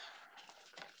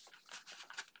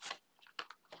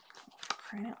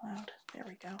crying out loud. There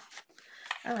we go.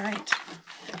 All right.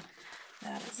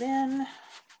 That is in.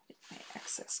 Get my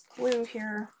excess glue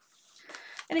here.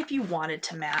 And if you wanted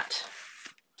to mat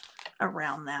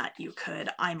around that, you could.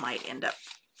 I might end up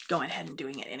going ahead and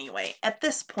doing it anyway. At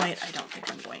this point, I don't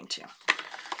think I'm going to.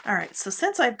 All right, so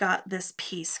since I've got this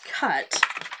piece cut,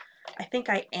 I think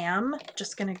I am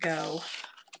just going to go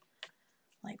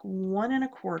like 1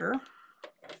 1/4.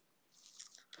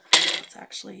 Let's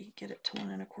actually get it to 1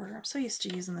 1/4. I'm so used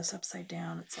to using this upside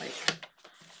down. It's like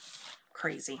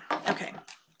crazy. Okay,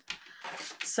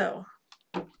 so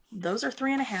those are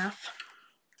 3 1/2,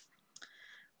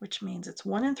 which means it's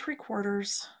 1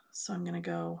 3/4. So I'm going to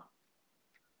go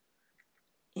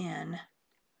in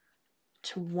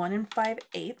to 1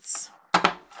 5/8.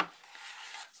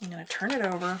 I'm going to turn it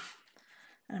over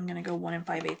and I'm going to go 1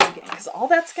 5/8 again, because all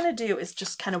that's going to do is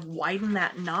just kind of widen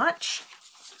that notch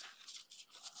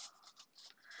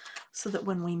so that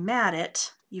when we mat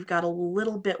it, you've got a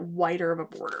little bit wider of a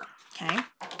border. Okay.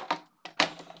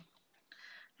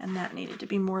 And that needed to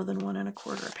be more than 1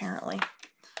 1/4 apparently.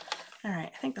 All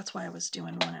right, I think that's why I was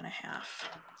doing 1 1/2.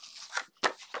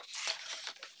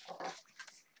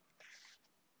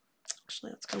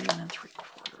 Actually, let's go 1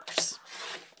 3/4. Let's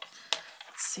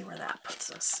see where that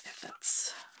puts us, if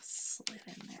that's slid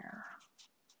in there.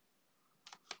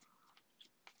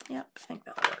 Yep, I think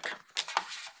that'll work.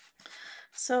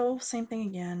 So same thing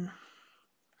again.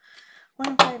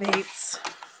 1 5/8.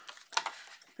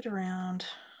 Flip it around.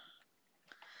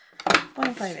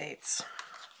 1 5/8.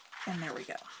 And there we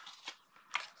go.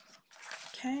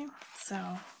 Okay,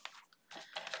 so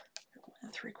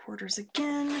 1 3/4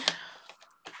 again.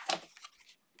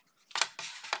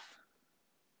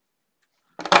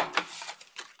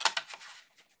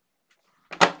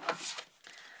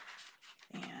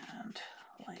 And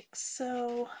like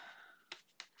so.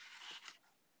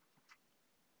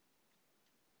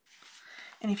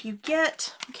 And if you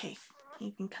get, okay,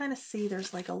 you can kind of see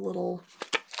there's like a little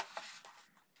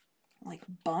like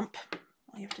bump.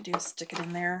 All you have to do is stick it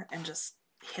in there and just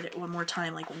hit it one more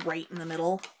time, like right in the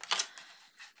middle.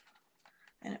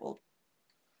 And it will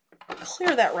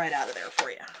clear that right out of there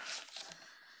for you.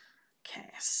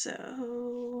 Okay,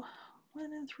 so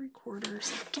 1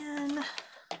 3/4 again.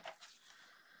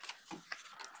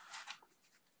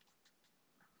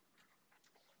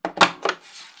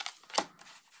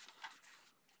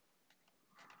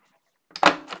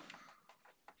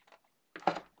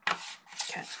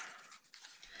 Okay.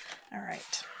 All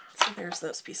right, so there's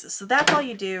those pieces. So that's all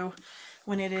you do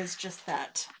when it is just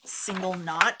that single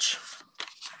notch.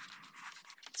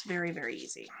 It's very, very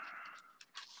easy.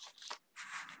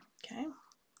 Okay,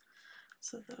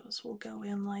 so those will go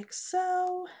in like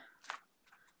so.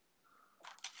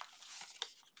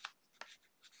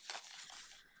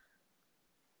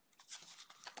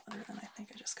 Other than I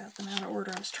think I just got them out of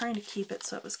order. I was trying to keep it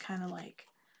so it was kind of like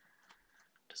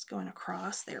just going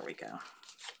across. There we go.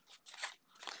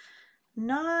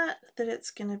 Not that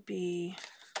it's going to be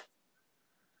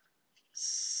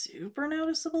super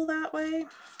noticeable that way,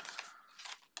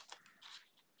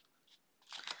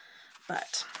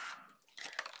 but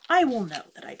I will know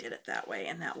that I did it that way,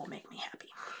 and that will make me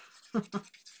happy.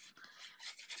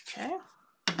 Okay.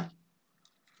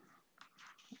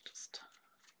 Just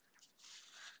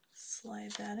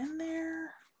slide that in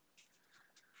there,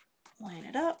 line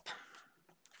it up,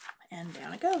 and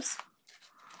down it goes.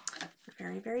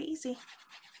 Very, very easy.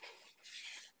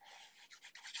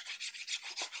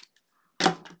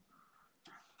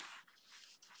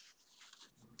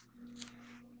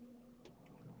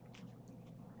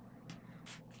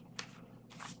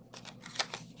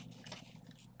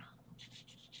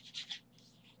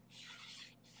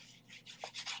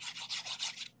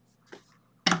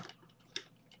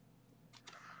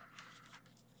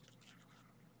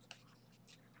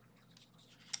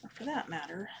 For that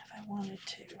matter, if I wanted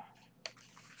to,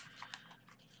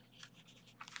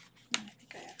 I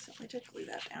think I accidentally did glue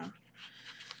that down.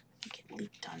 I think it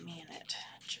leaked on me and it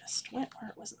just went where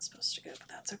it wasn't supposed to go, but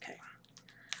that's okay.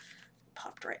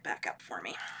 Popped right back up for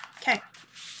me. Okay.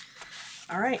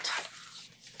 All right.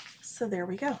 So there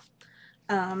we go.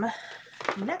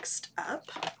 Next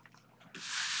up,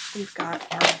 we've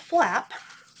got our flap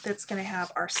that's going to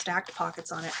have our stacked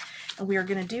pockets on it. And we are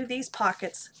going to do these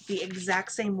pockets the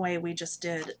exact same way we just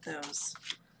did those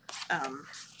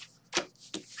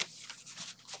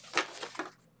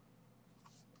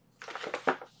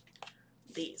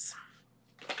these.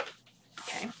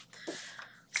 Okay,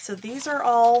 so these are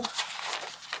all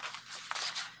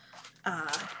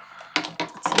let's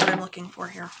see what I'm looking for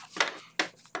here.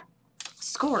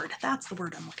 Scored, that's the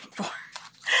word I'm looking for.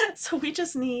 So we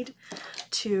just need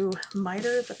to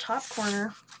miter the top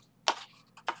corner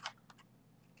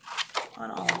on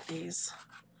all of these.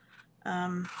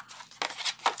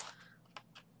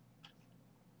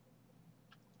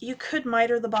 You could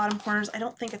miter the bottom corners. I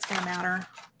don't think it's going to matter.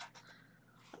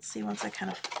 Let's see once I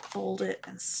kind of fold it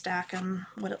and stack them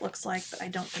what it looks like, but I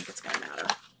don't think it's going to matter.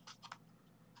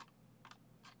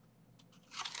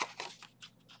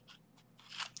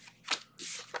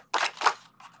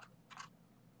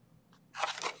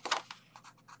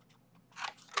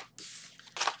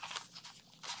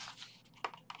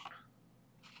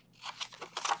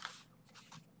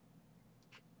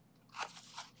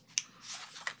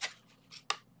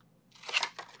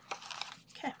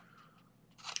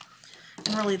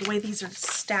 And really, the way these are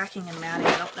stacking and matting,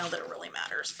 I don't know that it really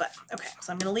matters, but okay.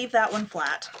 So I'm going to leave that one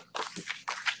flat. I'm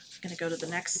going to go to the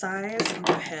next size and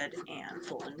go ahead and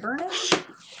fold and burnish.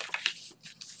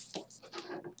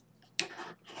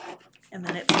 And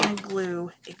then it's going to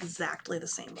glue exactly the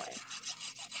same way.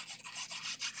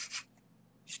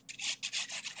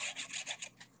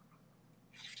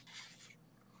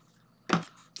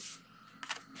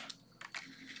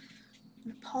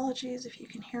 And apologies if you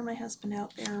can hear my husband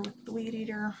out there with the weed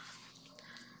eater.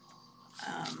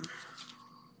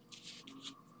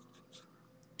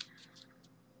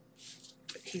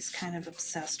 But he's kind of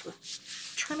obsessed with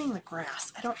trimming the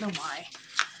grass. I don't know why.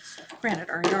 Granted,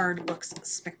 our yard looks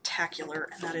spectacular,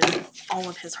 and that is all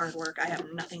of his hard work. I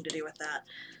have nothing to do with that.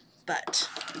 But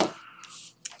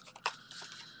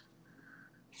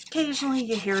occasionally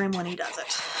you hear him when he does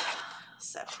it.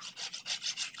 So,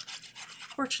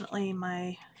 fortunately,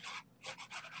 my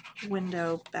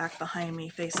window back behind me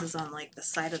faces on like the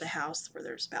side of the house where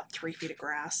there's about 3 feet of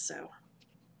grass, so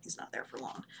he's not there for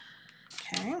long.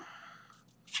 Okay.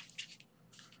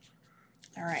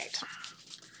 All right.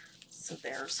 So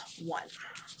there's one.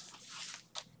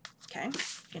 Okay.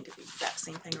 Going to do the exact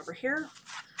same thing over here.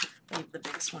 Leave the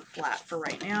biggest one flat for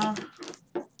right now.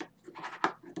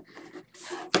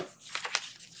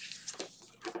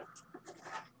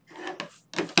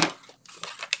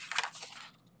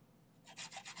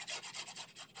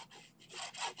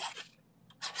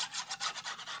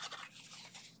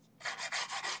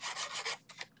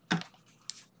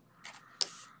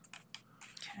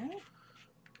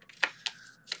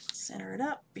 Center it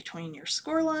up between your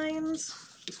score lines.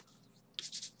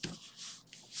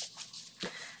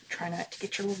 Try not to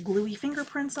get your little gluey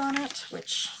fingerprints on it,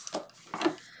 which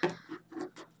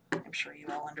I'm sure you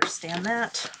all understand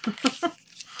that.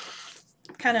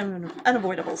 Kind of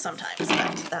unavoidable sometimes,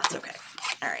 but that's okay.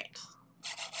 All right.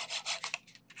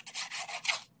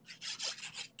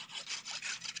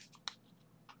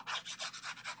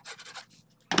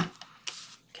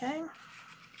 Okay.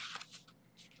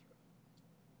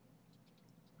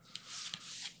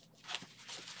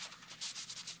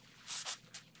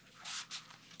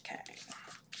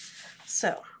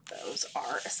 So those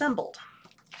are assembled.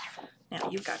 Now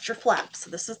you've got your flap. So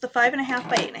this is the 5.5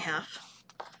 by 8.5.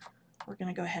 We're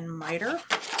going to go ahead and miter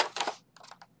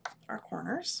our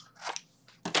corners.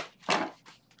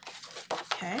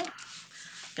 Okay.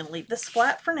 I'm going to leave this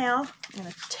flat for now. I'm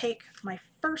going to take my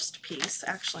first piece.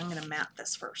 Actually, I'm going to mat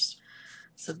this first.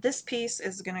 So this piece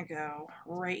is going to go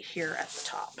right here at the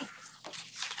top,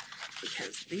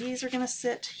 because these are going to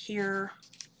sit here.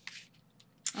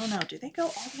 Oh no, do they go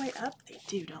all the way up? They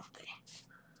do, don't they?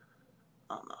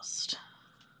 Almost.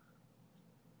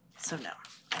 So no,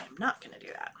 I am not going to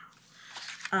do that.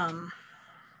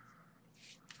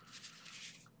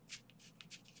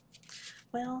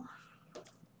 Well,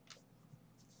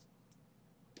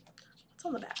 what's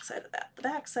on the back side of that? The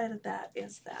back side of that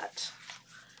is that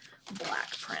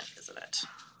black print, isn't it?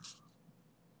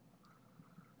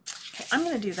 Okay, I'm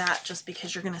going to do that just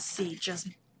because you're going to see just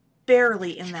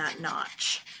barely in that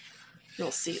notch.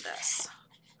 You'll see this.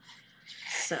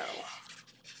 So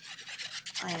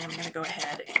I am going to go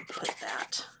ahead and put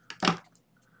that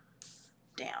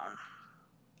down.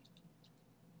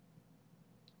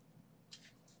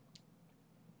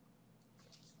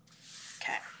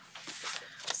 Okay.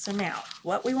 So now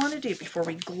what we want to do before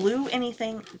we glue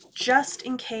anything, just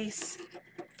in case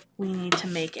we need to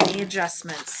make any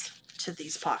adjustments to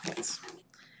these pockets.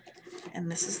 And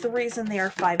this is the reason they are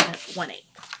 5 1/8,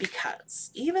 because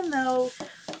even though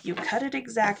you cut it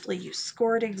exactly, you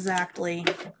score it exactly,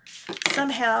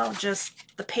 somehow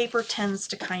just the paper tends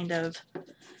to kind of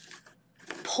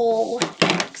pull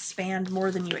and expand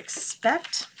more than you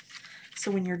expect. So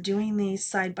when you're doing these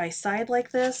side by side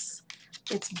like this,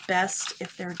 it's best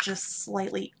if they're just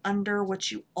slightly under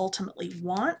what you ultimately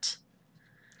want,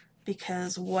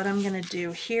 because what I'm going to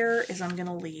do here is I'm going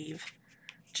to leave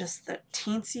just the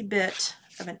teensy bit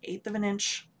of 1/8 of an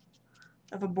inch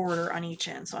of a border on each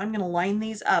end. So I'm going to line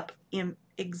these up in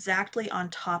exactly on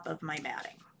top of my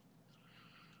matting.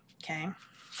 Okay.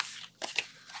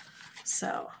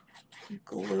 So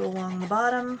glue along the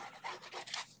bottom.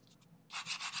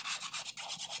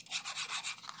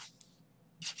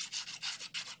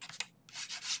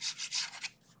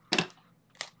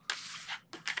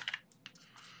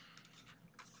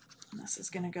 And this is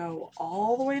going to go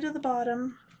all the way to the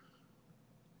bottom.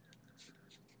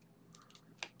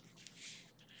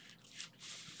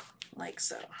 Like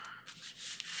so.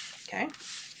 Okay.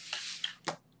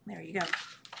 There you go.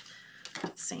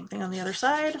 Same thing on the other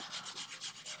side.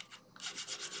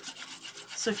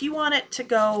 So if you want it to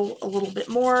go a little bit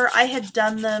more, I had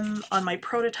done them on my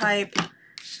prototype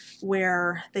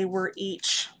where they were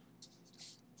each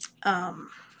 4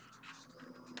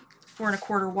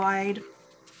 1/4 wide,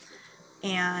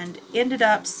 and ended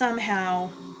up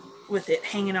somehow with it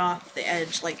hanging off the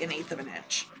edge like 1/8 of an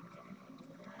inch.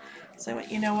 So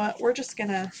you know what, we're just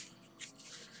gonna,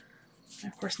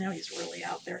 of course now he's really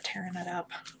out there tearing it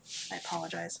up. I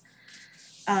apologize.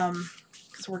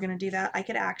 Because since we're going to do that, I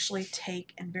could actually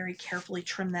take and very carefully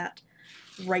trim that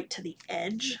right to the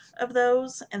edge of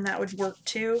those, and that would work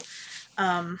too.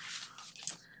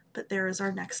 But there is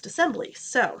our next assembly.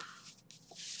 So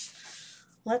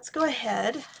let's go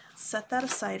ahead, set that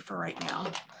aside for right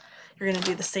now. You're going to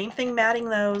do the same thing matting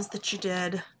those that you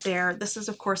did there. This is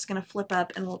of course going to flip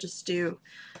up, and we'll just do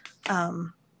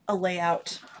a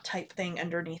layout type thing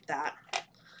underneath that.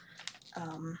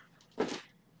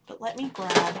 But let me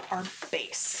grab our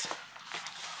base.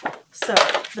 So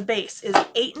the base is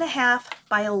 8.5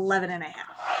 by 11.5.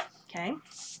 Okay.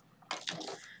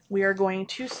 We are going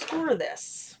to score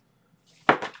this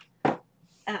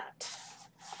at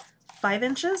 5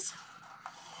 inches,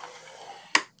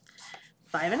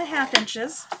 5.5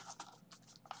 inches,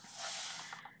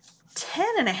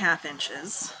 10.5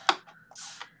 inches,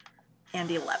 and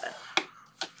 11.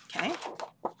 Okay.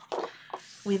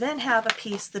 We then have a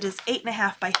piece that is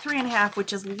 8.5 by 3.5,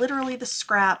 which is literally the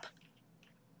scrap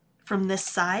from this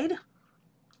side.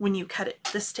 When you cut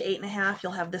this to 8.5,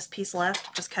 you'll have this piece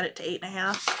left. Just cut it to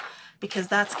 8.5 because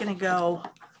that's going to go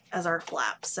as our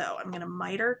flap. So I'm going to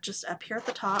miter just up here at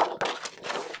the top.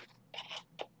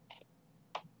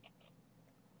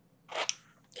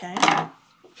 Okay.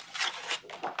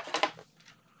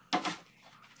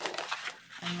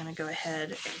 I'm going to go ahead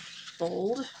and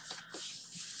fold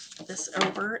this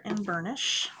over and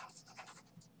burnish.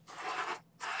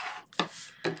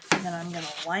 And then I'm going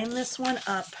to line this one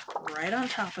up right on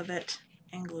top of it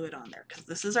and glue it on there because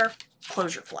this is our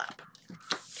closure flap.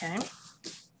 Okay.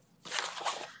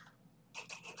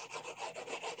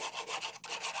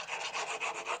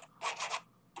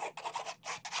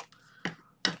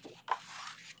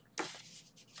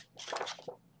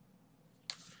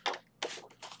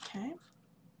 Okay.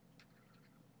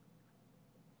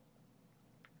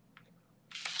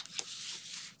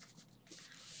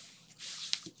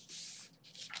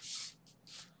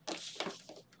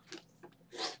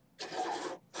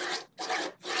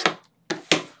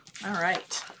 All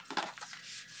right,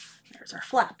 there's our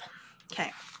flap.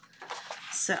 Okay,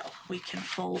 so we can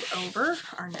fold over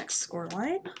our next score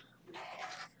line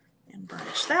and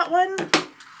burnish that one.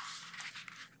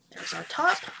 There's our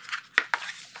top,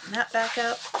 and that back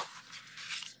up.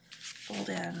 Fold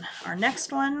in our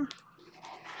next one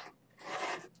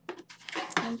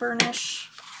and burnish.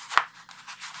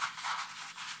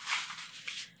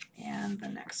 And the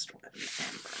next one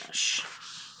and burnish.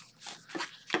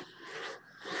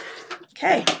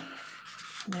 Okay,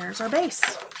 there's our base.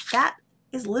 That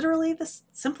is literally the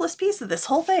simplest piece of this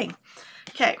whole thing.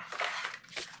 Okay,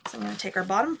 so I'm going to take our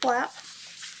bottom flap,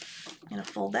 I'm going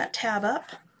to fold that tab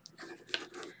up,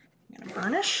 I'm going to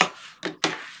burnish,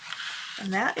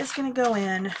 and that is going to go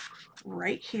in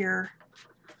right here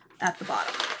at the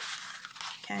bottom.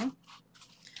 Okay,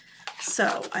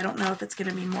 so I don't know if it's going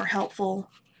to be more helpful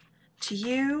to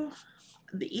you.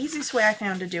 The easiest way I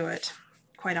found to do it,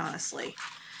 quite honestly,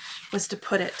 was to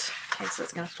put it, okay, so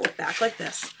it's going to flip back like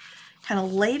this, kind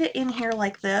of laid it in here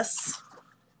like this,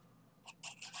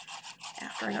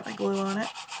 after I got my glue on it,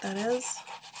 that is.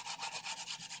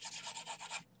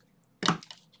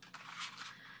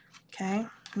 Okay,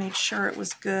 made sure it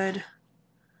was good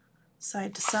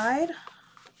side to side,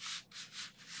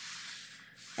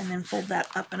 and then fold that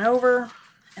up and over,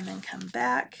 and then come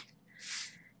back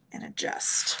and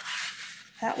adjust.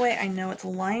 That way I know it's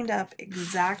lined up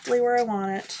exactly where I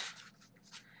want it.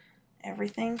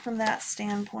 Everything from that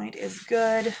standpoint is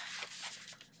good.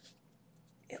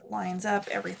 It lines up,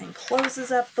 everything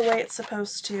closes up the way it's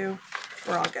supposed to.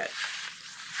 We're all good.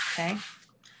 Okay.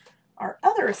 Our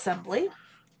other assembly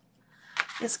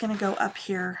is going to go up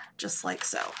here just like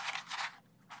so.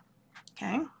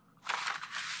 Okay.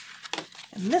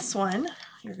 And this one,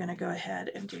 you're going to go ahead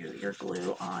and do your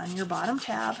glue on your bottom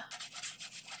tab,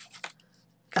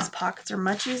 because pockets are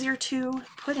much easier to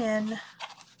put in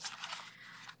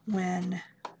when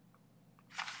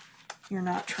you're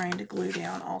not trying to glue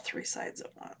down all 3 sides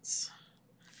at once.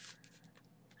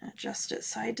 Adjust it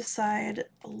side to side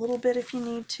a little bit if you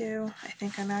need to. I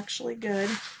think I'm actually good.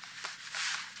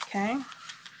 Okay.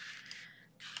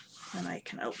 Then I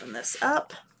can open this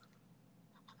up.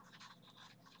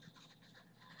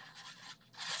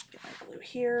 Get my glue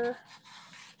here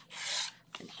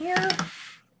and here.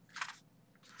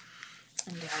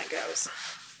 And down it goes.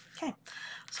 Okay.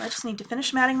 So I just need to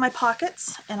finish matting my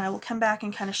pockets, and I will come back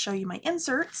and kind of show you my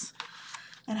inserts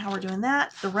and how we're doing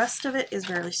that. The rest of it is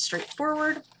fairly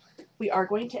straightforward. We are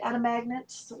going to add a magnet,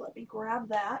 so let me grab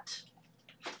that.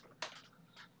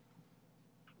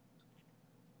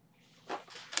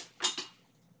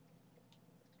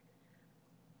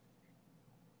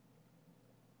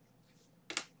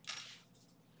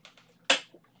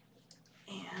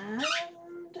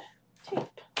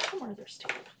 painter's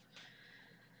tape.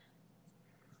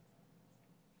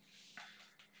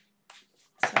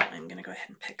 So I'm going to go ahead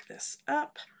and pick this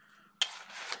up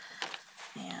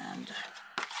and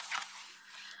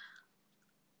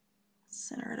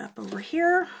center it up over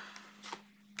here.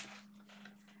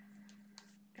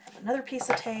 Grab another piece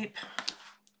of tape,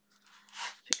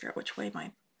 figure out which way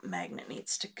my magnet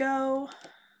needs to go.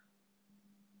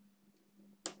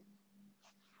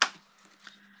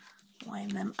 Line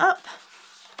them up,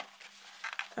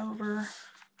 over,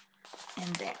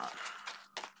 and down.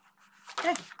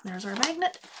 Okay, there's our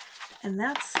magnet, and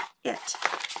that's it.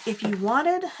 If you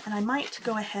wanted, and I might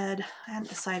go ahead, I hadn't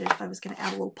decided if I was going to add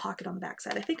a little pocket on the back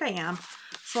side. I think I am,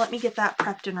 so let me get that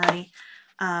prepped and ready.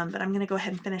 But I'm going to go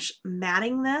ahead and finish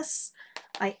matting this.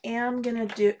 I am going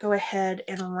to go ahead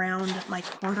and round my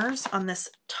corners on this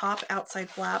top outside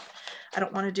flap. I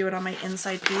don't want to do it on my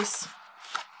inside piece.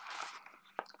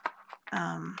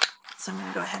 So I'm going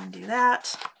to go ahead and do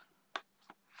that,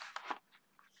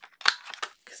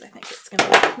 because I think it's going to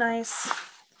look nice.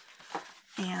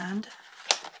 And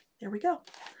there we go.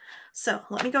 So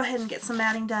let me go ahead and get some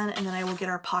matting done, and then I will get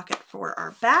our pocket for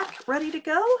our back ready to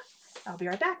go. I'll be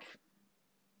right back.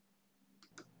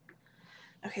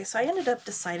 Okay, so I ended up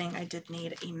deciding I did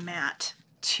need a mat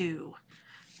to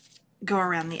go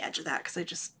around the edge of that, because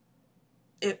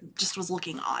it just was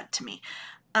looking odd to me.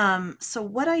 So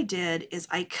what I did is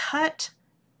I cut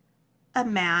a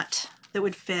mat that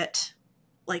would fit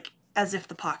like as if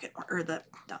the pocket, or the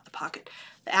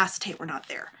acetate were not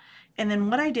there. And then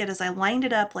what I did is I lined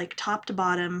it up like top to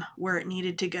bottom where it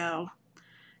needed to go,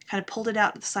 kind of pulled it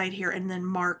out to the side here, and then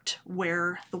marked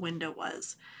where the window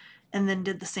was. And then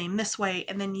did the same this way,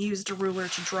 and then used a ruler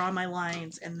to draw my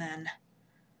lines and then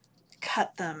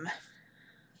cut them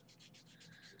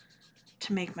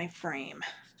to make my frame.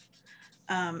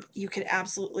 You could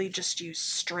absolutely just use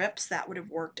strips. That would have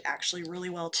worked actually really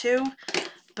well too.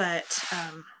 But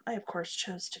I, of course,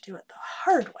 chose to do it the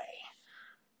hard way,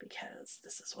 because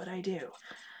this is what I do.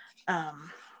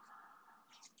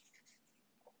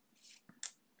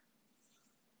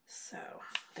 So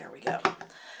there we go.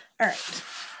 All right.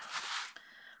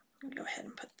 I'm going to go ahead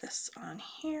and put this on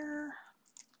here.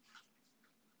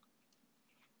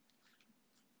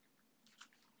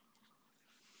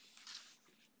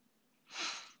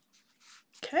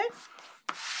 Okay.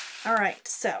 All right,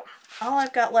 so all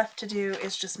I've got left to do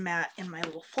is just mat in my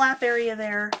little flap area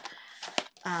there.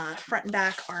 Front and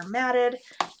back are matted.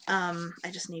 I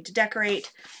just need to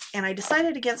decorate, and I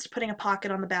decided against putting a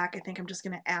pocket on the back. I think I'm just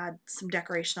going to add some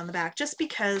decoration on the back, just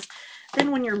because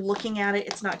then when you're looking at it,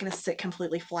 it's not going to sit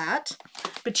completely flat.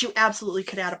 But you absolutely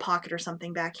could add a pocket or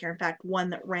something back here. In fact, one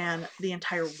that ran the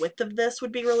entire width of this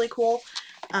would be really cool.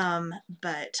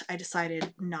 But I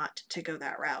decided not to go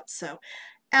that route. So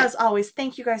as always,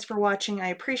 thank you guys for watching. I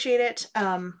appreciate it.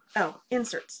 Oh,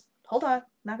 inserts. Hold on,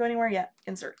 not going anywhere yet.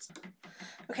 Inserts.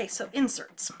 Okay, so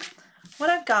inserts. What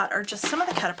I've got are just some of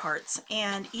the cut aparts,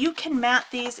 and you can mat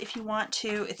these if you want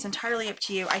to. It's entirely up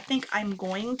to you. I think I'm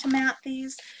going to mat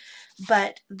these,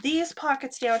 but these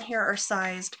pockets down here are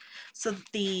sized so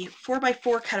the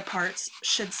 4x4 cut aparts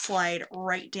should slide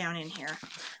right down in here.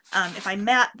 If I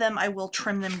mat them, I will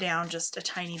trim them down just a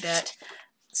tiny bit.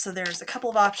 So there's a couple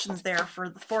of options there for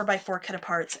the 4x4 cut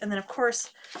aparts. And then of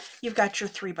course you've got your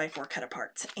 3x4 cut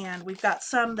aparts, and we've got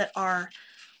some that are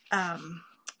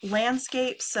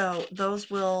landscape, so those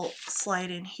will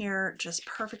slide in here just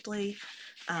perfectly.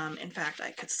 In fact,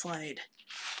 I could slide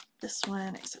this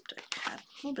one, except I had a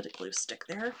little bit of glue stick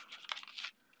there.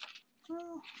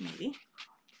 Well, maybe.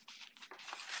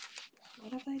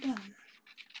 What have I done?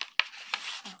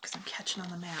 Oh, because I'm catching on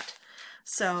the mat.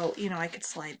 So, you know, I could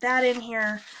slide that in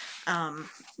here.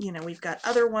 You know, we've got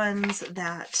other ones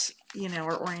that, you know,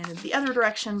 are oriented the other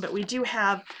direction, but we do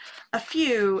have a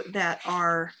few that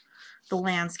are the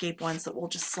landscape ones that will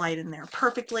just slide in there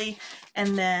perfectly.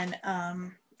 And then,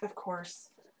 of course,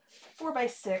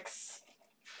 4x6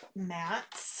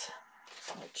 mats,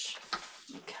 which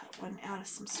let me cut one out of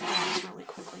some scraps really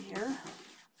quickly here,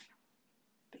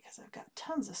 because I've got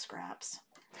tons of scraps.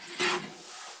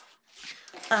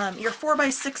 Your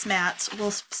 4x6 mats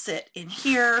will sit in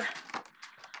here,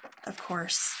 of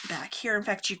course, back here. In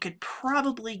fact, you could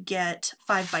probably get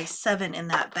 5x7 in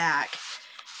that back,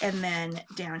 and then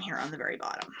down here on the very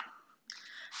bottom.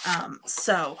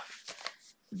 So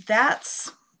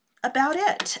that's about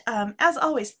it. As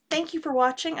always, thank you for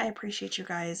watching. I appreciate you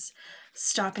guys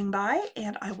stopping by,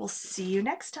 and I will see you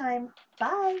next time.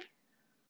 Bye.